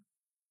opinion.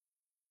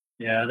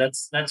 Yeah,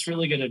 that's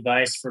really good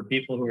advice for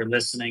people who are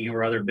listening, who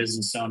are other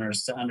business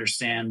owners, to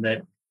understand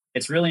that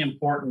it's really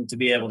important to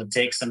be able to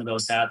take some of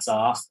those hats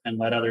off and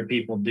let other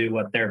people do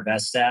what they're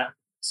best at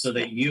so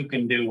that you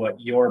can do what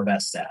you're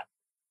best at.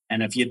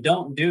 And if you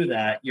don't do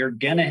that, you're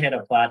going to hit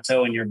a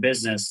plateau in your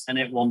business and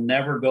it will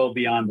never go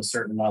beyond a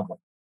certain level.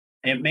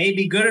 It may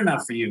be good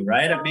enough for you,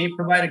 right? It may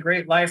provide a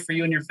great life for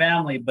you and your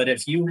family. But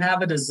if you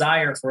have a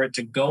desire for it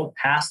to go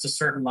past a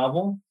certain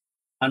level,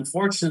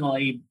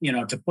 unfortunately,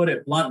 to put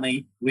it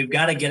bluntly, we've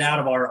got to get out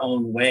of our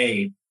own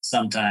way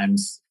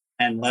sometimes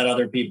and let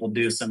other people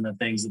do some of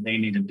the things that they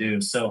need to do.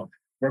 So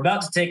we're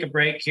about to take a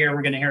break here.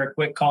 We're going to hear a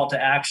quick call to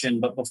action.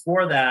 But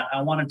before that,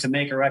 I wanted to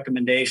make a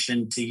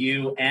recommendation to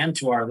you and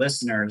to our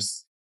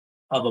listeners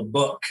of a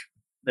book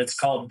that's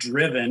called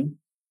Driven.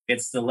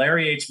 It's the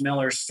Larry H.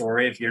 Miller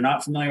story. If you're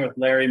not familiar with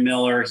Larry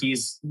Miller,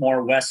 he's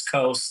more West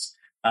Coast,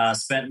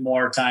 spent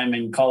more time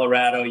in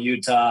Colorado,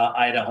 Utah,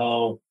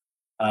 Idaho,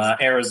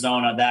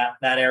 Arizona,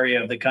 that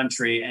area of the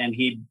country. And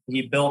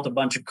he built a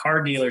bunch of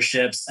car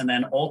dealerships and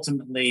then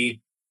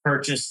ultimately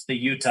purchased the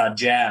Utah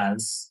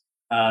Jazz,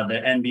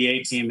 the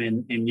NBA team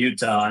in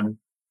Utah. And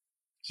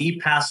he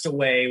passed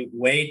away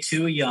way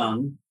too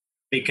young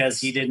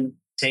because he didn't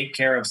take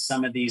care of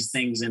some of these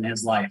things in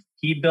his life.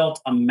 He built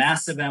a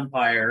massive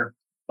empire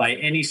by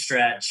any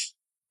stretch,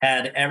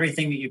 had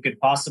everything that you could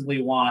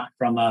possibly want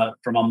from a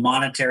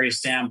monetary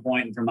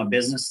standpoint and from a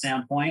business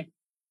standpoint.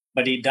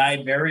 But he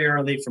died very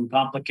early from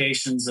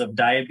complications of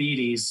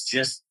diabetes,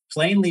 just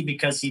plainly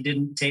because he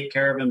didn't take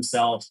care of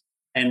himself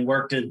and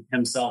worked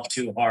himself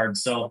too hard.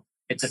 So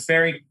it's a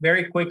very,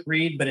 very quick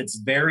read, but it's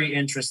very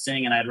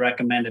interesting, and I'd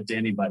recommend it to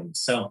anybody.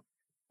 So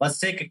let's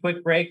take a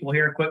quick break. We'll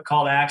hear a quick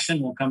call to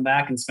action. We'll come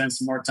back and spend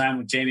some more time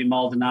with Jamie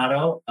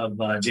Maldonado of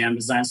JAM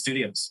Design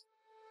Studios.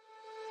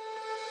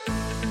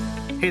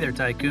 Hey there,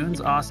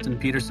 Tycoons. Austin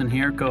Peterson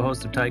here,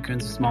 co-host of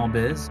Tycoons of Small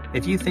Biz.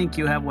 If you think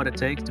you have what it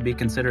takes to be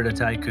considered a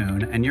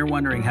tycoon and you're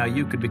wondering how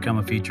you could become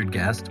a featured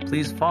guest,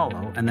 please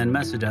follow and then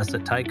message us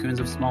at Tycoons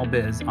of Small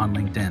Biz on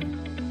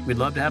LinkedIn. We'd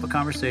love to have a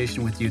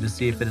conversation with you to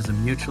see if it is a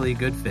mutually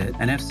good fit,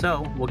 and if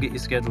so, we'll get you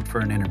scheduled for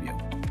an interview.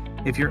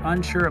 If you're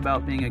unsure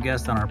about being a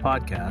guest on our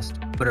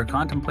podcast, but are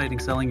contemplating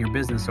selling your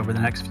business over the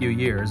next few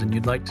years and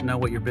you'd like to know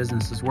what your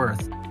business is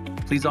worth,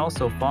 please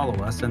also follow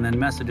us and then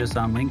message us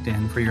on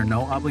LinkedIn for your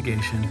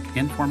no-obligation,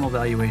 informal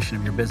valuation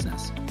of your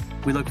business.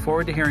 We look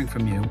forward to hearing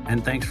from you,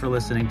 and thanks for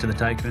listening to the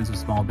Tycoons of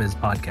Small Biz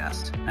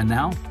podcast. And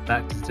now,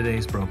 back to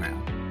today's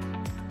program.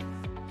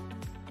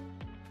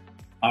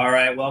 All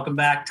right, welcome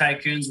back,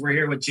 Tycoons. We're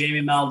here with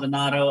Jamie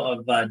Maldonado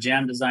of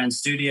JAM Design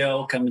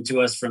Studio, coming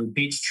to us from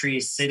Peachtree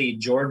City,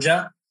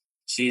 Georgia.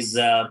 She's,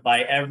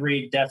 by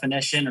every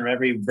definition or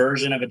every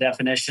version of a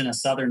definition, a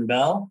Southern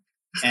belle.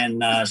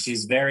 And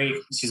she's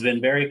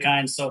been very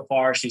kind so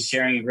far. She's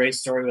sharing a great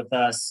story with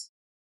us.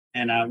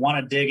 And I want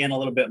to dig in a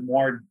little bit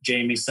more,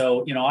 Jamie.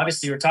 So,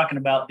 obviously we're talking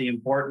about the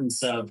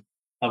importance of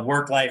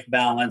work-life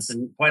balance.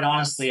 And quite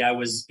honestly, I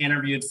was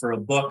interviewed for a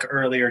book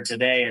earlier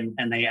today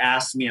and they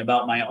asked me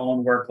about my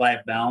own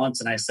work-life balance.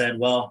 And I said,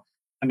 well,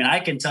 I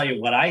can tell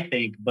you what I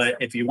think, but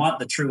if you want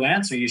the true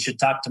answer, you should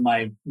talk to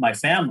my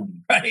family,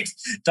 right?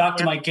 Talk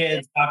to my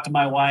kids, talk to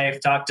my wife,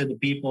 talk to the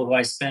people who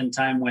I spend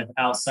time with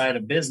outside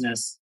of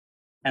business,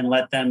 and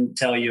let them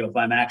tell you if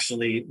I'm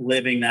actually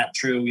living that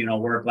true,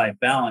 work-life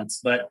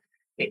balance. But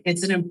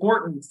it's an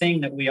important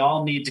thing that we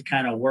all need to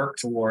kind of work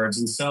towards.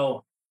 And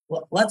so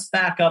let's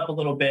back up a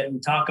little bit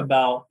and talk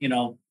about,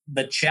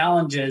 the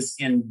challenges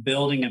in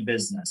building a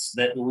business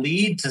that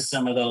lead to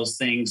some of those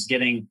things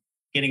getting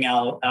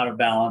out of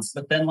balance.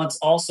 But then let's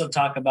also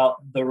talk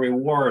about the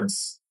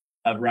rewards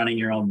of running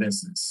your own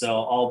business.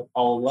 So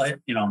I'll let,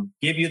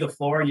 give you the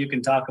floor. You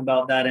can talk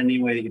about that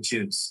any way that you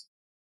choose.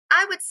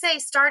 I would say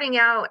starting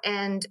out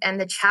and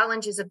the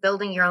challenges of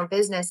building your own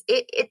business,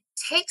 it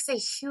takes a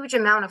huge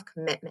amount of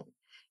commitment.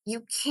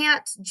 You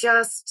can't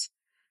just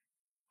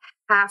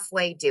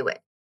halfway do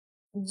it.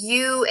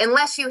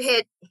 Unless you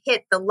hit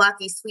the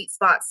lucky sweet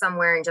spot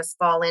somewhere and just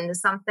fall into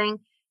something.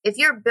 If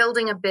you're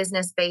building a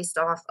business based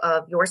off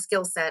of your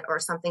skill set or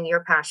something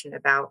you're passionate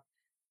about,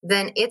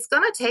 then it's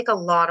going to take a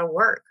lot of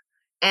work.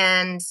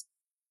 And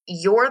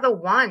you're the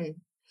one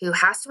who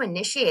has to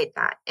initiate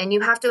that. And you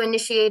have to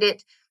initiate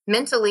it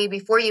mentally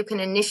before you can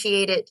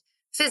initiate it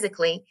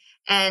physically.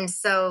 And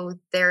so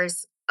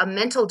there's a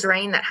mental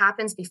drain that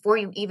happens before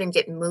you even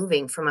get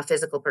moving from a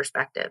physical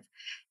perspective.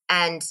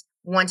 And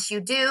once you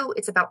do,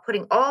 it's about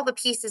putting all the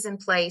pieces in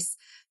place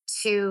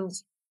to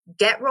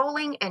get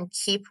rolling and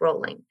keep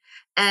rolling.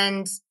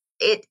 And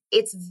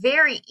it's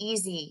very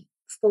easy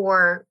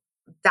for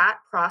that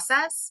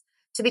process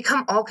to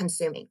become all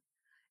consuming.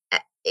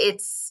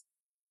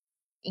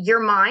 Your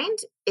mind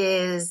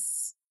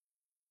is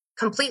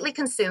completely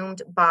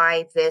consumed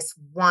by this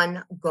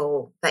one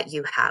goal that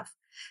you have.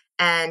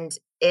 And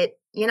it,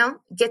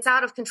 gets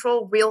out of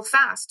control real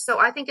fast. So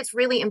I think it's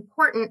really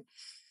important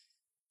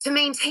to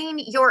maintain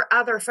your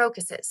other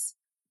focuses.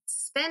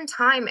 Spend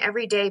time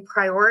every day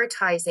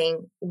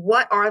prioritizing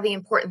what are the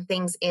important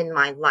things in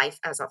my life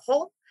as a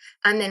whole,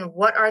 and then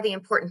what are the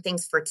important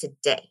things for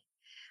today.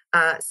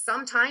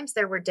 Sometimes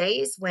there were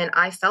days when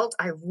I felt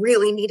I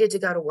really needed to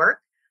go to work,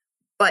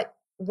 but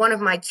one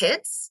of my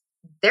kids,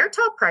 their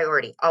top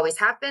priority, always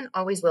have been,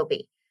 always will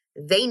be.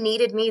 They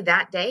needed me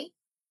that day.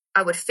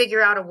 I would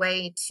figure out a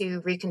way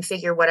to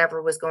reconfigure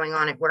whatever was going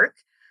on at work.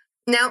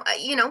 Now,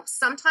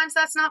 sometimes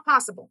that's not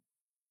possible,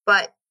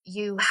 but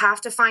you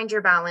have to find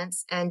your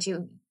balance. And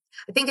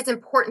I think it's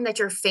important that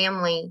your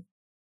family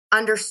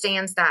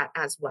understands that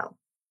as well.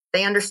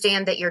 They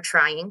understand that you're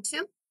trying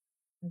to.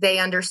 They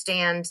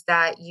understand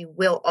that you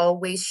will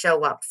always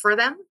show up for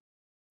them.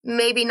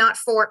 Maybe not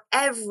for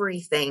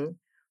everything,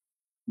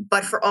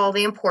 but for all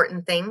the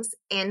important things,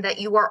 and that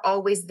you are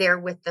always there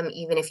with them,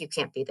 even if you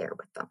can't be there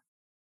with them.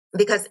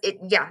 Because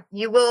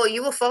you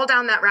will fall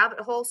down that rabbit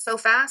hole so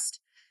fast,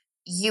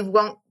 you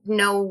won't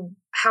know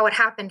how it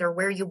happened or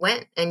where you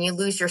went, and you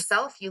lose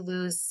yourself, you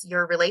lose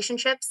your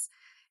relationships,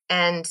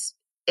 and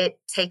it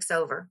takes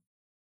over.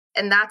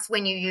 And that's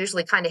when you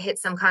usually kind of hit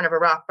some kind of a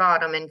rock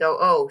bottom and go,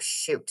 oh,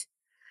 shoot,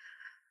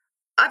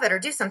 I better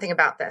do something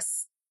about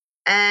this.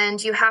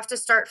 And you have to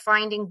start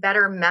finding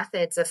better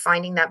methods of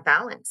finding that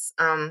balance,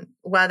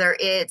 whether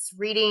it's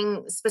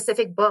reading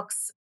specific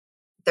books.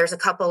 There's a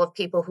couple of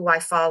people who I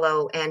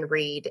follow and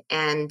read,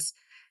 and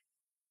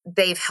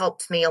they've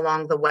helped me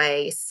along the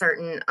way.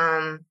 Certain,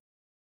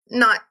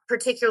 not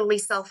particularly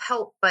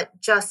self-help,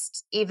 but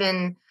just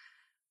even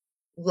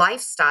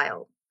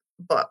lifestyle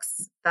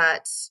books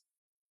that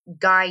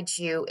guide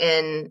you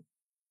and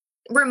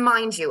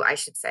remind you, I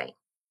should say,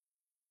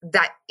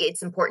 that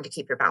it's important to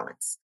keep your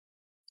balance.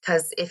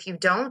 Because if you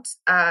don't,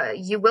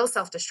 you will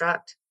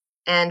self-destruct.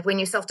 And when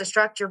you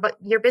self-destruct,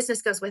 your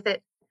business goes with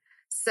it.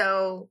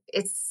 So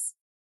it's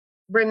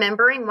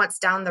remembering what's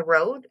down the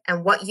road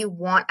and what you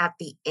want at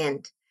the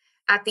end.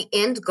 At the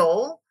end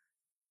goal,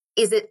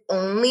 is it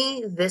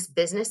only this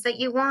business that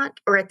you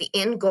want? Or at the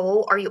end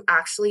goal, are you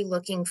actually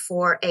looking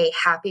for a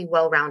happy,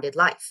 well-rounded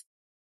life?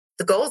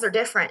 The goals are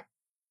different.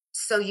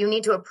 So you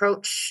need to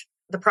approach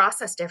the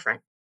process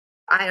different.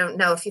 I don't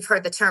know if you've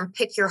heard the term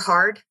pick your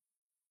hard.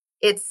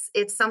 It's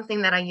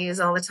something that I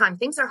use all the time.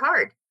 Things are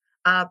hard.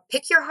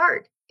 Pick your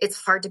hard. It's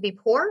hard to be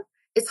poor.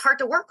 It's hard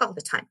to work all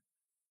the time.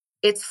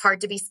 It's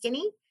hard to be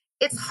skinny.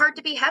 It's hard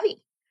to be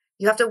heavy.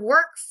 You have to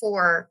work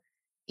for,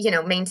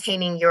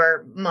 maintaining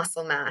your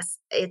muscle mass.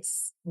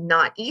 It's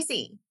not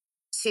easy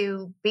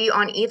to be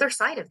on either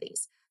side of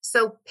these.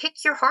 So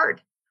pick your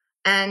hard.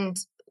 And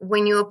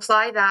when you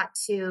apply that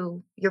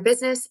to your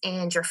business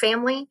and your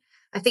family,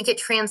 I think it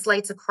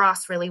translates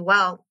across really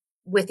well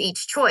with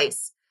each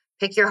choice.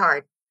 Pick your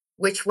hard.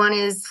 Which one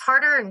is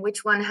harder and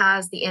which one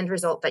has the end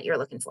result that you're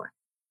looking for?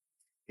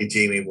 Hey,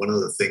 Jamie, one of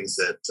the things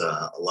that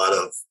a lot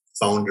of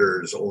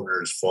founders,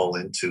 owners fall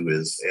into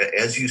is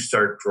as you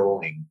start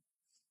growing,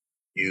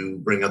 you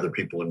bring other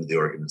people into the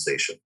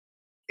organization.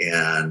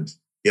 And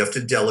you have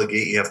to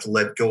delegate, you have to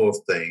let go of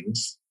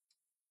things,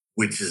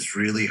 which is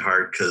really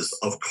hard because,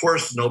 of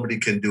course, nobody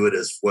can do it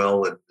as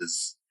well and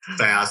as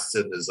fast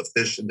and as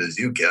efficient as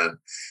you can.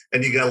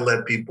 And you got to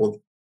let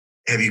people.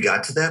 Have you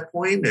got to that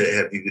point?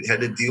 Have you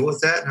had to deal with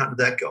that? How did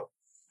that go?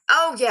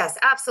 Oh, yes,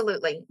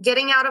 absolutely.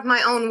 Getting out of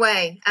my own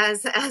way,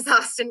 as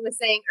Austin was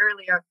saying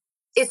earlier.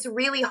 It's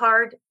really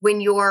hard when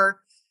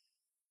you're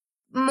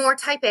more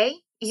type A.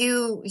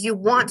 You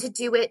want to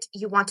do it.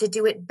 You want to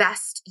do it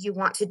best. You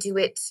want to do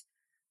it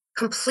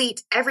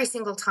complete every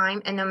single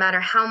time. And no matter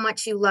how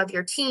much you love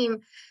your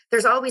team,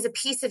 there's always a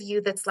piece of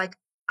you that's like,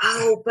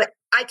 oh, but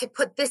I could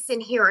put this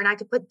in here and I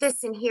could put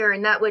this in here.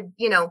 And that would,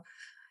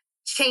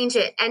 change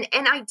it. And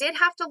I did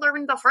have to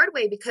learn the hard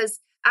way because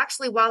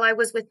actually while I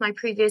was with my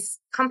previous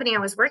company I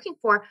was working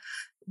for,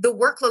 the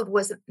workload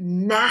was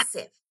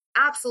massive,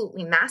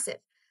 absolutely massive.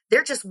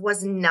 There just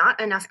was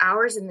not enough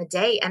hours in the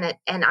day.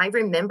 And I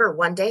remember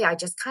one day I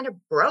just kind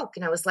of broke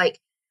and I was like,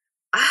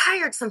 I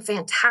hired some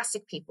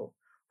fantastic people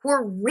who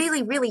are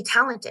really, really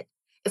talented.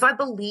 If I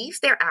believe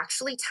they're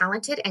actually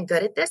talented and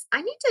good at this,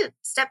 I need to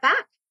step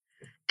back.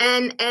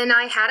 And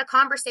I had a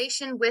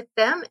conversation with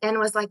them and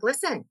was like,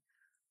 listen,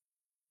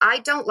 I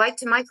don't like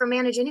to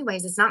micromanage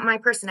anyways. It's not my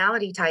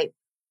personality type,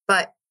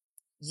 but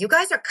you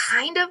guys are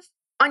kind of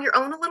on your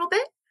own a little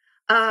bit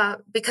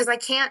because I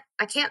can't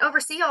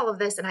oversee all of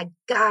this and I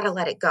gotta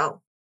let it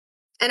go.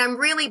 And I'm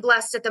really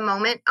blessed at the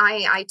moment.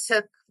 I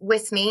took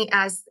with me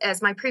as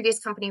my previous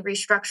company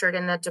restructured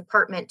and the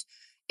department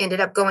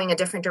ended up going a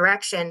different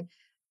direction.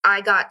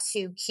 I got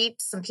to keep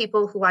some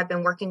people who I've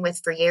been working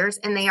with for years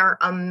and they are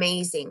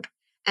amazing.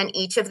 And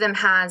each of them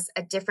has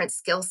a different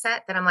skill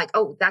set that I'm like,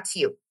 oh, that's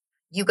you.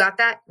 You got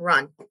that?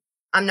 Run.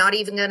 I'm not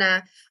even going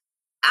to,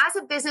 as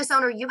a business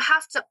owner, you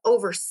have to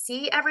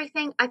oversee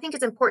everything. I think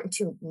it's important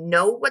to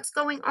know what's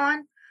going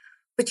on,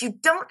 but you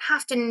don't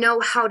have to know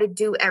how to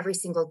do every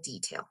single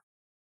detail.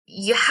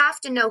 You have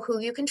to know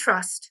who you can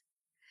trust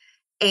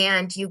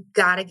and you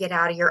got to get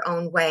out of your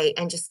own way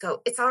and just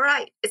go, it's all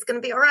right. It's going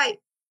to be all right.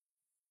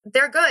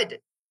 They're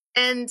good.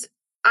 And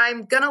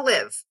I'm going to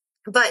live.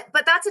 But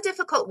that's a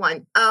difficult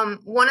one.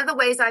 One of the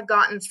ways I've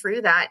gotten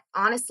through that,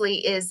 honestly,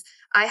 is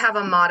I have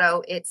a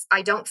motto. It's,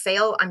 I don't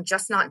fail. I'm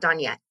just not done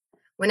yet.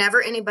 Whenever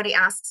anybody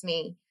asks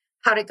me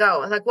how'd it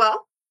go, I'm like,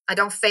 well, I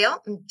don't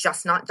fail. I'm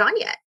just not done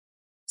yet.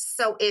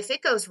 So if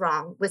it goes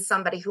wrong with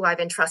somebody who I've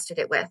entrusted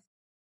it with,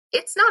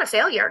 it's not a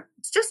failure.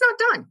 It's just not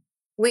done.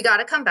 We got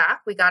to come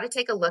back. We got to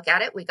take a look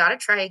at it. We got to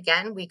try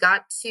again. We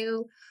got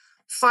to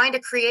find a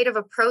creative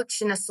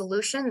approach and a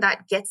solution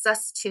that gets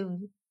us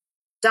to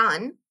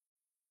done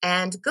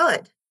and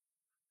good,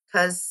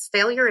 because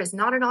failure is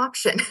not an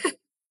option.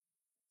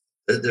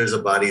 There's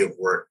a body of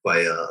work by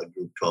a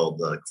group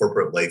called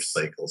Corporate Life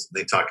Cycles. And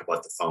they talk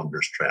about the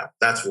founder's trap.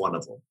 That's one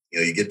of them.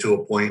 You get to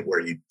a point where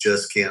you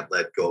just can't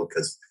let go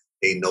because,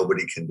 hey,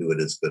 nobody can do it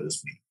as good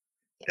as me.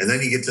 And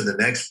then you get to the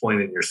next point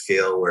in your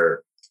scale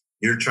where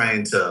you're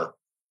trying to,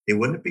 hey,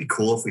 wouldn't it be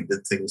cool if we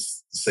did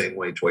things the same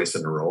way twice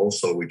in a row?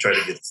 So we try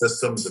to get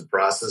systems and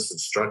process and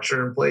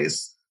structure in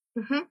place.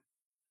 Mm-hmm.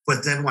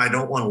 But then I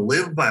don't want to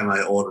live by my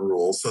own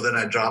rules. So then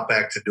I drop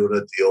back to doing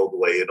it the old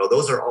way.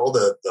 Those are all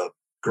the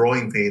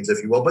growing pains,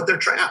 if you will, but they're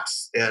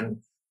traps. And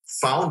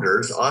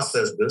founders, us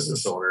as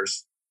business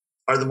owners,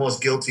 are the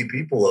most guilty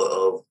people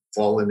of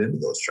falling into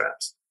those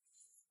traps.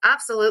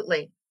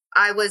 Absolutely.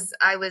 I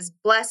was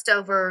blessed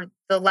over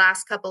the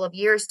last couple of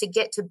years to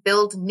get to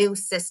build new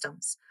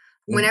systems.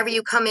 Whenever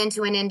you come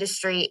into an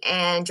industry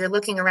and you're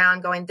looking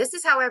around going, this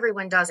is how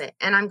everyone does it.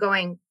 And I'm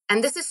going,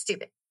 and this is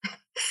stupid.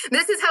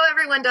 This is how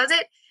everyone does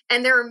it.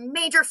 And there are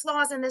major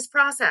flaws in this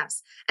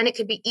process. And it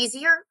could be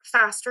easier,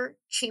 faster,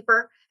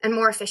 cheaper, and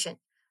more efficient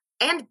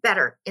and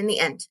better in the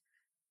end.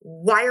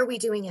 Why are we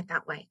doing it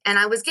that way? And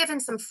I was given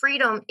some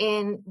freedom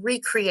in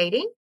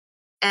recreating,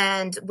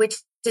 and which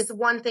is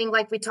one thing,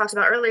 like we talked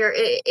about earlier,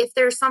 if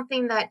there's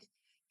something that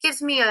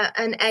gives me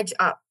an edge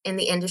up in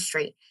the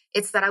industry,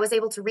 it's that I was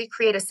able to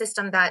recreate a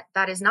system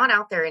that is not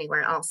out there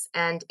anywhere else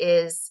and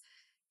is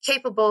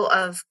capable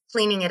of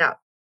cleaning it up.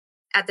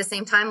 At the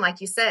same time, like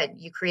you said,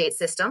 you create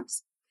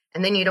systems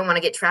and then you don't want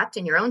to get trapped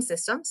in your own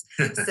systems.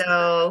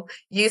 So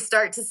you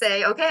start to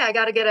say, okay, I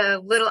got to get a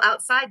little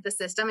outside the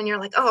system. And you're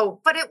like,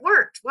 oh, but it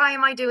worked. Why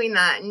am I doing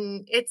that?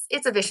 And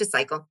it's a vicious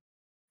cycle.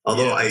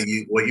 Although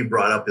what you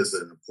brought up is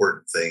an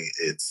important thing.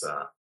 It's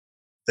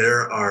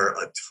there are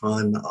a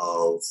ton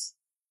of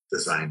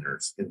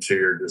designers,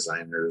 interior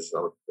designers,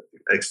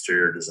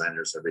 exterior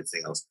designers,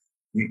 everything else.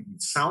 It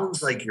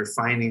sounds like you're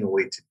finding a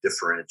way to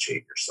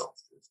differentiate yourself,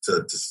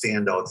 to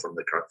stand out from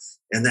the crowd.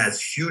 And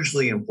that's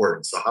hugely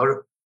important. So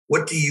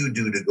what do you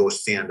do to go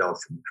stand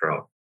out from the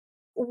crowd?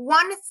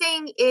 One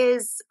thing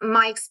is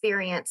my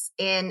experience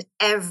in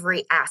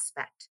every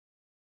aspect.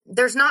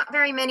 There's not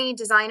very many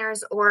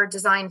designers or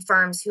design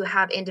firms who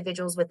have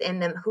individuals within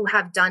them who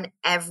have done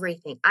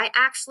everything. I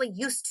actually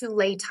used to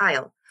lay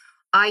tile.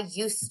 I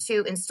used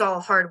to install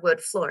hardwood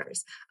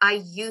floors.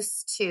 I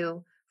used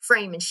to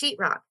frame and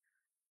sheetrock.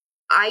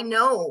 I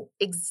know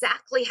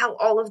exactly how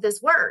all of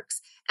this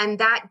works. And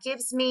that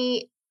gives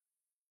me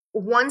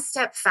one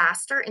step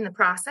faster in the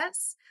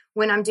process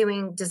when I'm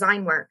doing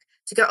design work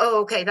to go,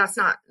 oh, okay, that's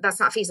not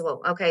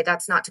feasible. Okay,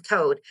 that's not to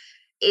code.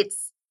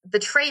 It's the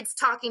trades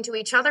talking to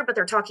each other, but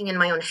they're talking in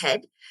my own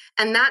head.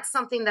 And that's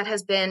something that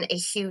has been a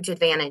huge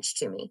advantage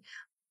to me.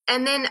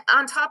 And then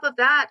on top of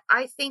that,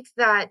 I think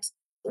that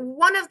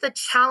one of the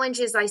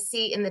challenges I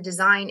see in the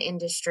design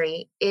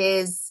industry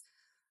is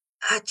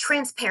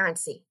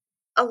transparency.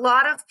 A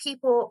lot of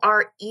people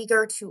are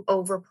eager to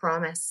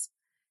overpromise.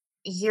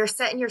 You're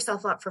setting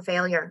yourself up for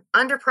failure.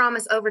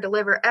 Underpromise,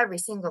 overdeliver every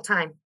single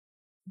time.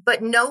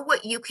 But know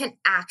what you can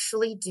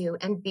actually do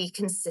and be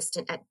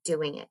consistent at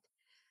doing it.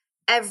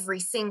 Every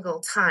single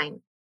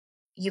time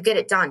you get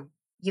it done.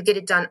 You get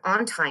it done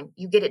on time.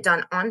 You get it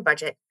done on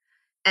budget.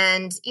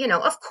 And,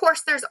 of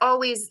course, there's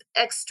always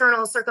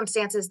external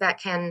circumstances that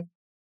can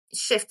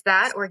shift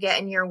that or get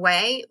in your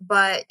way,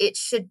 but it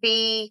should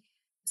be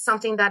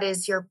something that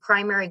is your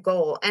primary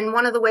goal. And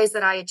one of the ways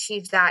that I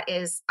achieved that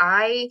is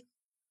I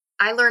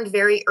learned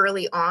very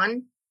early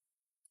on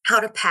how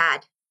to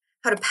pad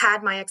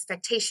my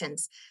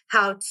expectations,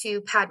 how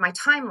to pad my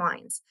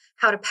timelines,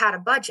 how to pad a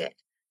budget,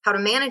 how to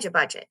manage a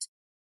budget.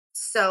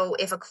 So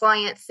if a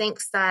client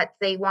thinks that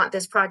they want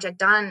this project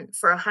done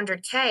for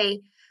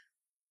 $100K,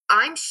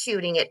 I'm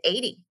shooting at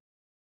 80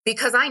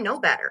 because I know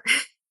better.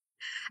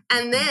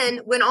 And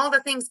then when all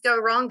the things go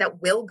wrong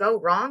that will go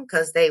wrong,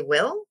 because they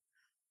will,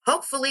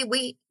 hopefully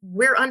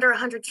we're under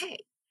 100K.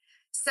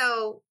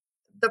 So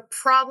the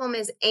problem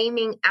is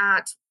aiming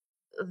at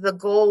the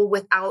goal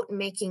without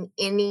making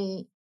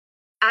any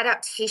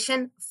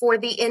adaptation for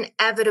the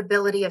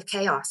inevitability of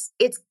chaos.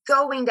 It's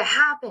going to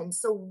happen.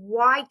 So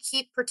why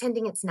keep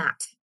pretending it's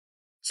not?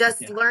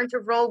 Just learn to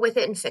roll with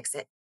it and fix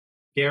it.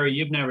 Gary,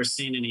 you've never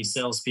seen any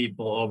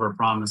salespeople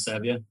overpromise,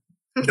 have you?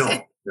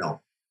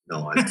 No.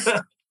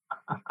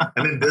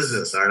 I'm in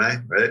business, aren't I?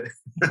 Right?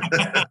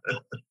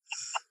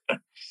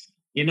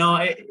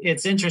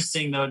 It's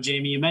interesting though,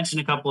 Jamie. You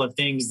mentioned a couple of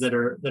things that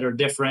are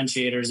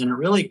differentiators, and it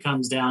really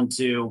comes down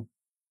to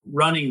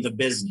running the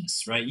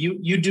business, right?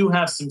 You do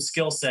have some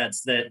skill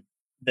sets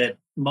that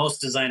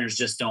most designers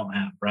just don't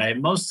have, right?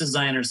 Most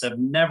designers have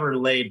never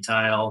laid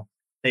tile.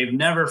 They've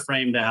never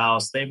framed a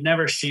house. They've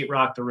never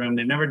sheetrocked a room.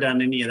 They've never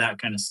done any of that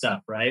kind of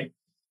stuff, right?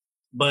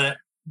 But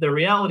the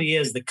reality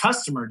is the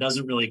customer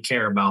doesn't really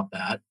care about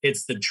that.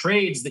 It's the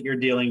trades that you're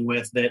dealing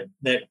with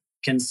that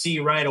can see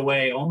right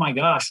away, oh my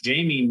gosh,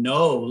 Jamie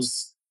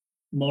knows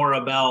more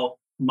about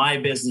my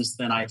business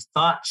than I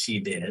thought she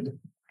did,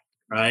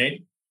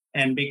 right?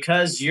 And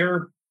because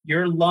you're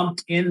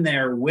lumped in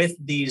there with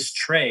these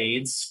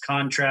trades,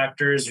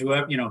 contractors,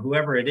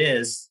 whoever it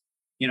is,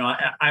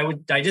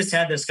 I just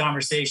had this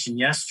conversation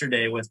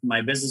yesterday with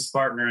my business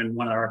partner and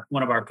one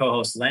of our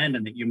co-hosts,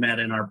 Landon, that you met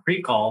in our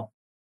pre-call.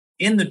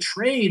 In the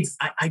trades,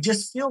 I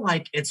just feel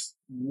like it's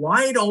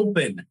wide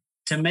open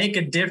to make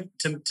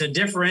to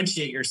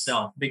differentiate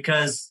yourself,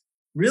 because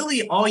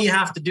really all you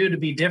have to do to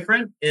be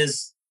different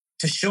is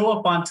to show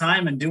up on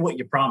time and do what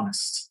you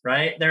promised,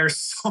 right? There are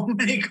so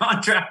many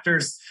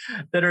contractors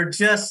that are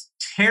just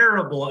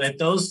terrible at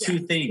those two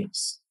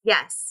things.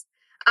 Yes,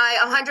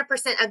 I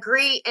 100%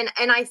 agree. And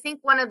I think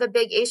one of the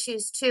big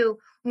issues too,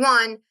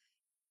 one,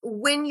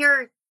 when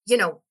you're,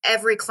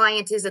 every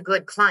client is a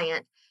good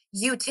client,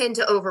 you tend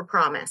to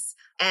overpromise.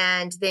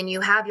 And then you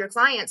have your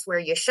clients where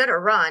you should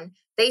have run.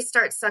 They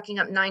start sucking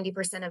up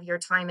 90% of your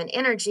time and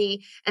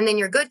energy. And then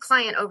your good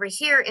client over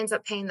here ends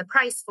up paying the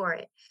price for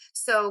it.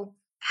 So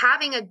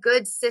having a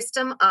good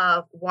system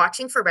of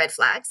watching for red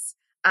flags.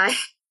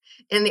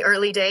 In the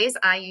early days,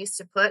 I used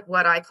to put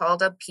what I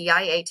called a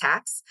PIA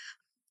tax.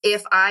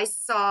 If I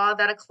saw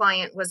that a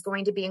client was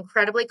going to be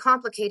incredibly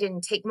complicated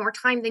and take more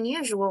time than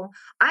usual,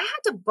 I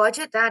had to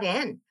budget that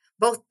in,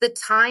 both the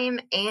time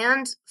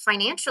and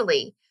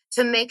financially,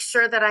 to make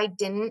sure that I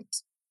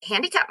didn't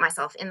handicap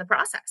myself in the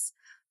process.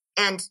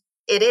 And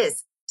it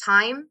is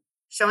time,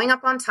 showing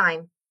up on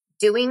time,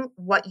 doing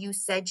what you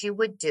said you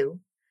would do,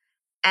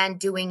 and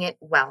doing it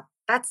well.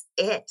 That's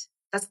it.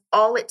 That's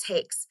all it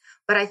takes.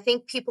 But I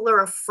think people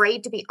are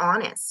afraid to be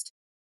honest.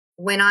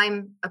 When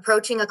I'm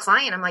approaching a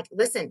client, I'm like,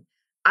 listen,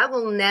 I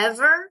will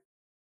never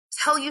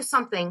tell you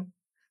something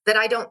that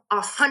I don't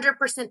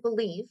 100%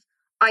 believe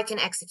I can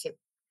execute.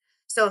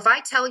 So if I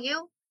tell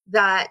you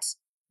that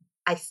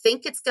I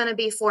think it's going to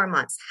be 4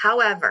 months,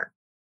 however,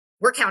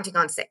 we're counting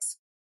on 6.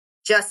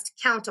 Just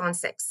count on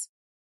 6,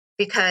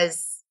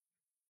 because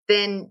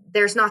then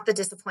there's not the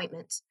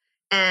disappointment.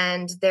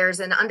 And there's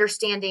an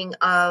understanding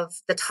of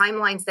the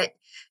timelines that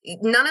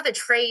none of the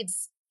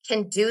trades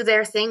can do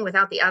their thing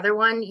without the other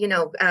one.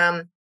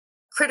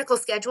 Critical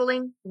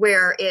scheduling,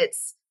 where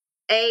it's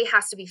A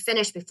has to be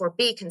finished before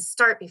B can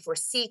start, before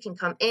C can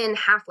come in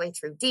halfway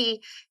through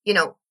D,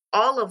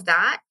 all of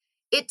that.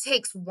 It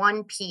takes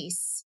one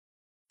piece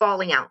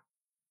falling out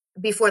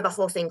before the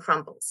whole thing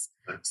crumbles.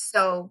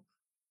 So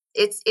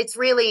it's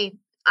really,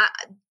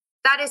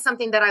 that is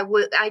something that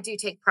I do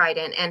take pride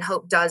in, and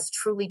hope does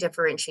truly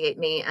differentiate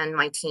me and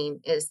my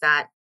team, is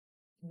that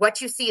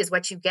what you see is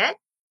what you get.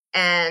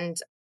 And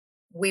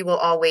we will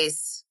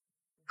always,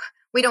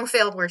 we don't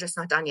fail. We're just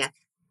not done yet.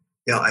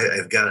 Yeah,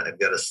 I've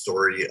got a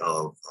story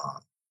of,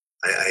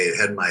 I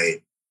had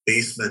my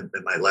basement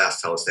in my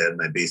last house. I had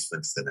my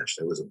basement finished.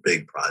 It was a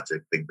big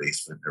project, big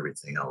basement and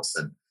everything else.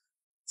 And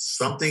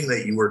something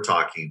that you were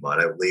talking about,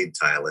 I've laid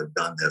tile, I've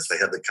done this. I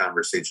had the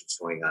conversations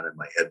going on in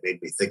my head,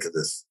 made me think of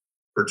this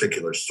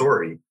particular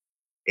story.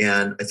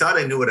 And I thought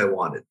I knew what I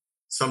wanted.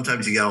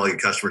 Sometimes you got all your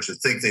customers who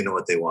think they know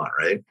what they want,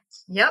 right?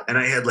 Yep. And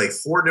I had like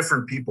 4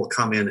 different people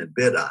come in and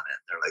bid on it.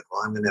 They're like,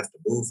 well, I'm going to have to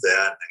move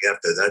that.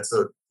 That's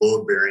a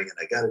load bearing, and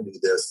I got to do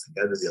this, and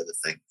I got to do the other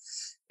thing.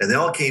 And they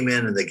all came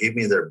in and they gave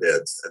me their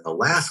bids. And the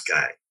last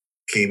guy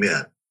came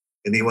in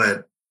and he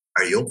went,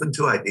 are you open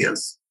to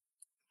ideas?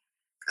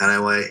 And I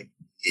went,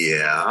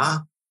 yeah.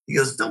 He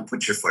goes, don't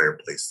put your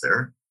fireplace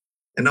there.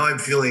 And now I'm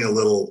feeling a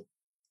little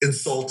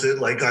insulted,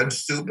 like I'm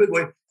stupid.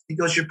 Wait. He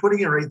goes, you're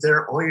putting it right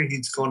there. All your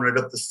heat's going right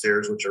up the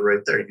stairs, which are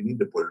right there. You need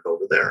to put it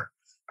over there.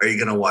 Are you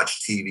going to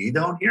watch TV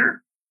down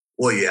here?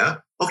 Well, yeah.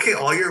 Okay,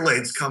 all your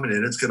lights coming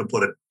in. It's going to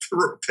put a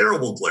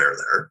terrible glare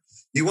there.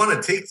 You want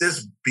to take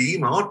this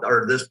beam out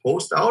or this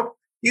post out?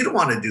 You don't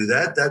want to do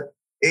that.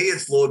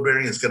 It's load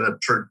bearing. It's going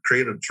to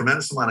create a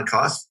tremendous amount of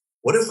cost.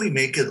 What if we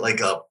make it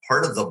like a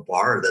part of the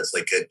bar that's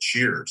like at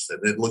Cheers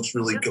and it looks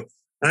really good?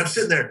 And I'm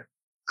sitting there.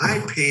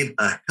 I paid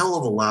a hell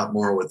of a lot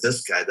more with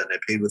this guy than I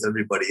paid with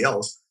everybody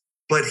else,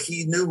 but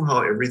he knew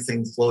how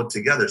everything flowed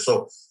together.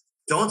 So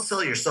don't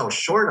sell yourself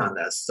short on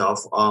that stuff.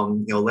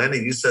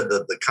 Landon, you said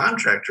that the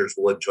contractors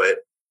will enjoy it.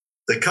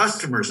 The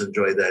customers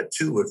enjoy that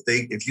too,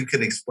 if you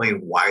can explain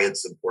why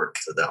it's important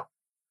to them.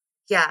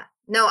 Yeah,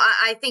 no,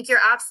 I think you're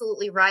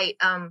absolutely right.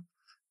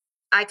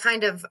 I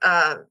kind of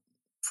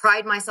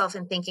pride myself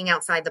in thinking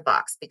outside the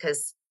box,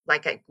 because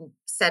like I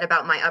said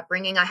about my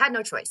upbringing, I had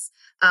no choice.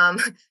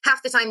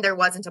 Half the time there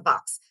wasn't a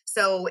box.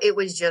 So it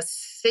was just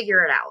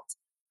figure it out.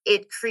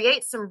 It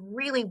creates some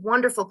really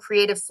wonderful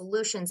creative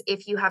solutions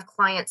if you have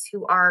clients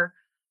who are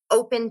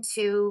open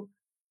to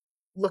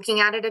looking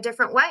at it a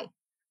different way.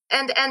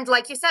 And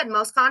like you said,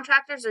 most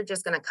contractors are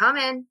just going to come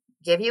in,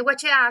 give you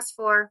what you asked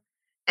for,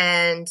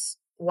 and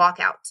walk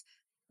out.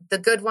 The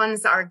good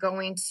ones are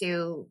going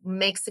to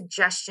make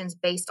suggestions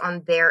based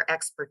on their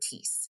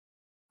expertise.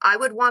 I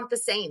would want the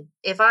same.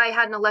 If I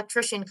had an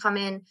electrician come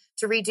in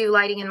to redo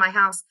lighting in my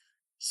house,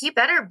 he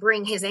better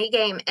bring his A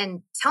game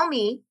and tell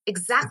me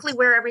exactly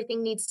where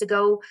everything needs to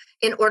go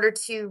in order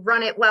to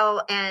run it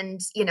well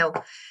and,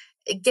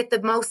 get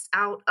the most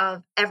out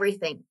of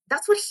everything.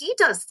 That's what he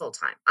does full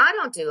time. I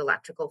don't do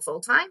electrical full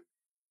time.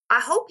 I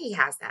hope he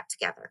has that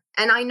together.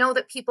 And I know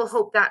that people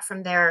hope that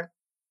from their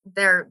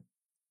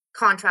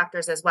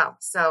contractors as well.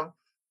 So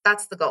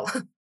that's the goal.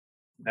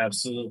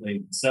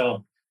 Absolutely.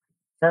 So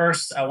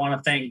first, I want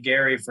to thank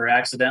Gary for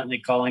accidentally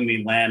calling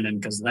me Landon,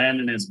 because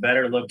Landon is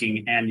better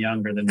looking and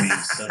younger than me.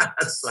 So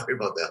sorry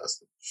about that,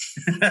 Austin.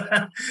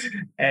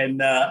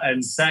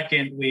 and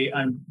second,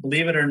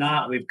 believe it or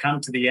not, we've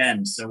come to the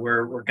end. So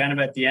we're kind of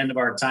at the end of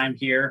our time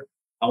here.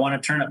 I want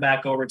to turn it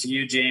back over to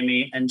you,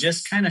 Jamie, and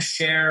just kind of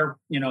share,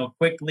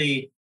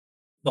 quickly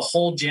the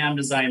whole JAM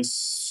Design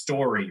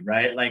story,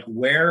 right? Like,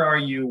 where are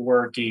you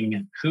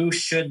working? Who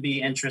should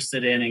be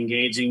interested in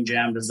engaging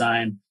JAM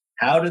Design?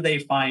 How do they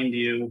find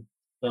you?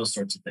 Those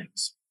sorts of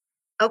things.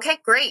 Okay,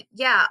 great.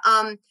 Yeah.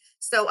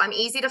 So I'm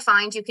easy to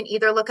find. You can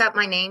either look up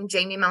my name,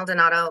 Jamie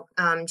Maldonado,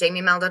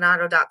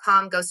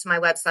 jamiemaldonado.com, goes to my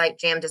website,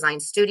 JAM Design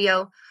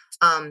Studio.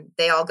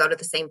 They all go to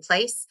the same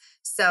place.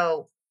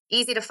 So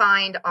easy to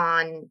find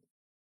on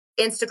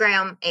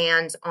Instagram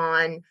and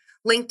on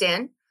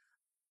LinkedIn.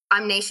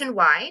 I'm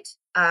nationwide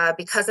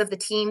because of the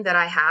team that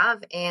I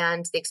have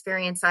and the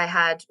experience I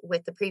had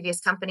with the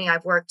previous company.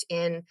 I've worked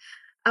in,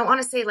 I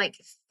want to say, like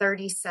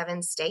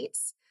 37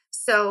 states.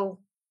 So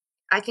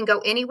I can go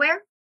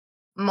anywhere.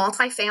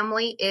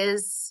 Multifamily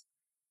is,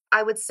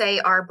 I would say,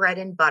 our bread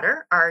and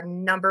butter, our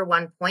number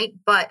one point.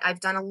 But I've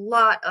done a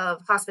lot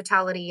of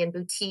hospitality and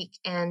boutique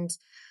and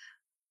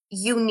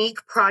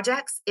unique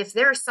projects. If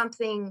there's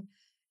something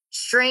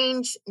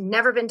strange,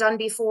 never been done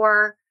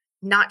before,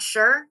 not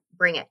sure,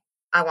 bring it.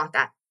 I want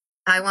that.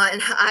 I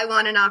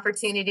want an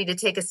opportunity to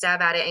take a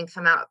stab at it and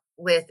come out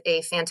with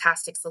a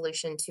fantastic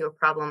solution to a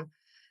problem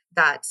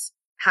that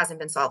hasn't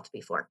been solved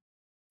before.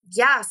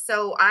 Yeah,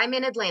 so I'm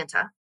in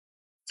Atlanta.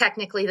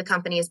 Technically, the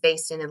company is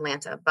based in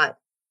Atlanta, but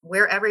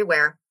we're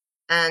everywhere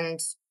and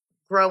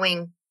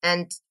growing.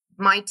 And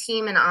my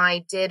team and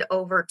I did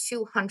over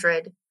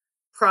 200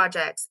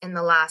 projects in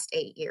the last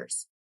 8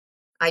 years.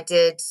 I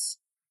did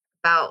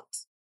about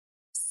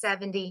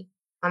 70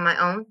 on my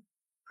own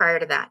prior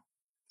to that.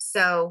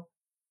 So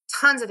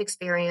tons of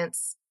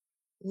experience,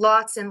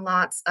 lots and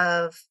lots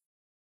of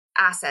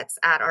assets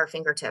at our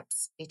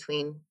fingertips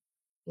between,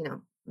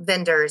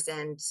 vendors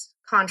and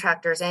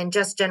contractors and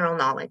just general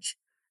knowledge.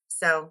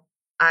 So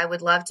I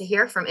would love to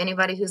hear from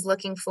anybody who's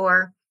looking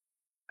for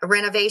a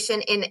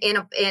renovation in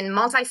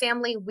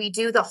multifamily. We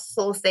do the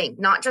whole thing,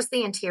 not just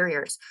the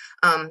interiors.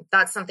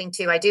 That's something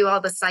too. I do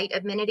all the site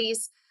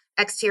amenities,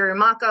 exterior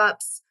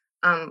mock-ups,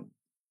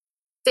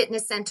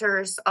 fitness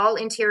centers, all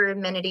interior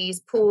amenities,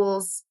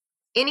 pools,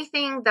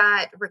 anything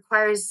that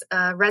requires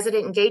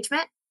resident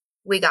engagement,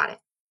 we got it.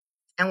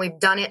 And we've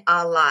done it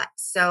a lot.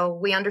 So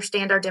we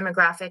understand our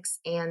demographics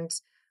and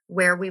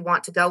where we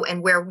want to go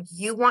and where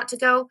you want to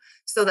go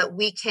so that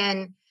we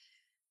can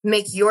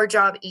make your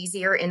job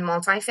easier in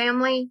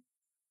multifamily.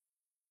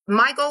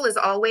 My goal is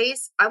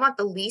always, I want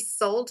the lease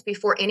sold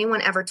before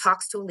anyone ever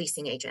talks to a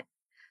leasing agent.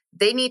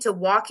 They need to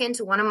walk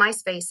into one of my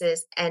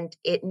spaces and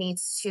it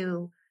needs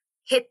to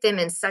hit them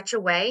in such a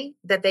way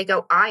that they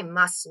go, I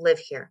must live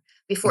here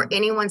before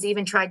anyone's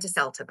even tried to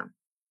sell to them.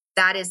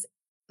 That is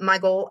my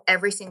goal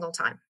every single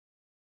time.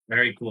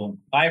 Very cool.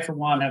 I, for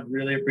one, have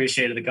really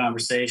appreciated the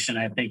conversation.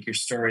 I think your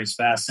story is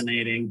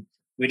fascinating.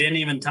 We didn't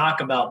even talk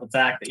about the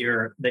fact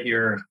that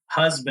your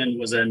husband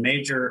was a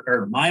major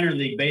or minor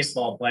league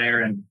baseball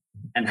player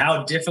and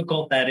how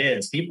difficult that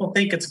is. People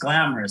think it's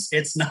glamorous.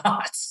 It's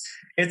not.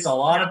 It's a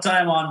lot of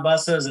time on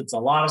buses. It's a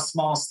lot of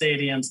small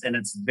stadiums, and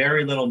it's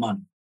very little money.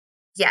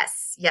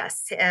 Yes.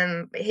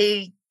 And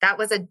that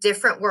was a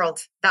different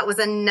world. That was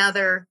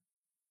another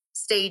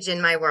stage in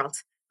my world.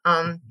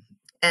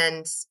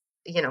 And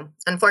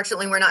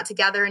unfortunately we're not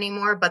together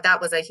anymore, but that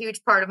was a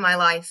huge part of my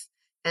life.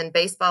 And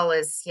baseball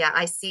is,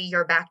 I see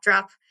your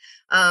backdrop.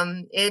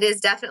 It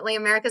is definitely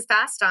America's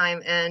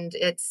pastime, and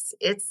it's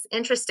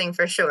interesting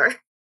for sure.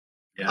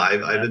 Yeah,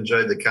 I've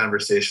enjoyed the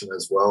conversation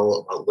as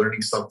well about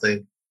learning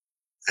something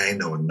I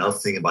know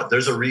nothing about.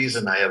 There's a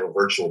reason I have a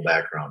virtual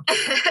background.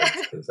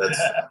 That's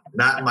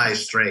not my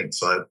strength.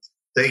 So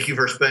thank you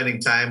for spending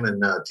time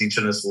and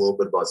teaching us a little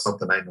bit about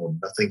something I know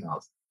nothing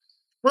of.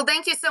 Well,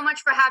 thank you so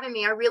much for having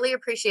me. I really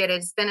appreciate it.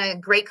 It's been a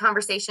great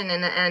conversation,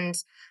 and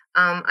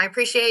I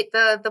appreciate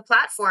the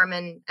platform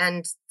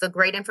and the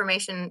great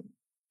information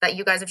that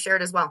you guys have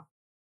shared as well.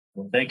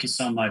 Well, thank you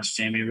so much,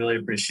 Jamie. Really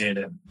appreciate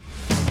it.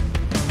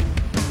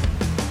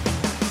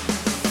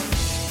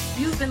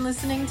 You've been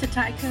listening to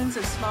Tycoons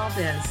of Small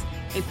Biz,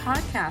 a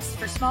podcast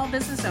for small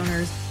business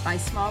owners by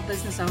small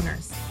business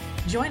owners.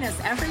 Join us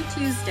every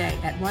Tuesday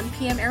at 1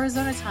 p.m.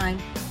 Arizona time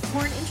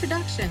for an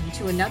introduction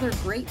to another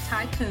great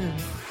tycoon.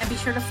 And be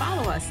sure to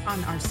follow us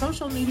on our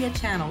social media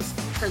channels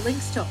for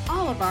links to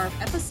all of our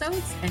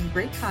episodes and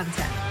great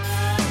content.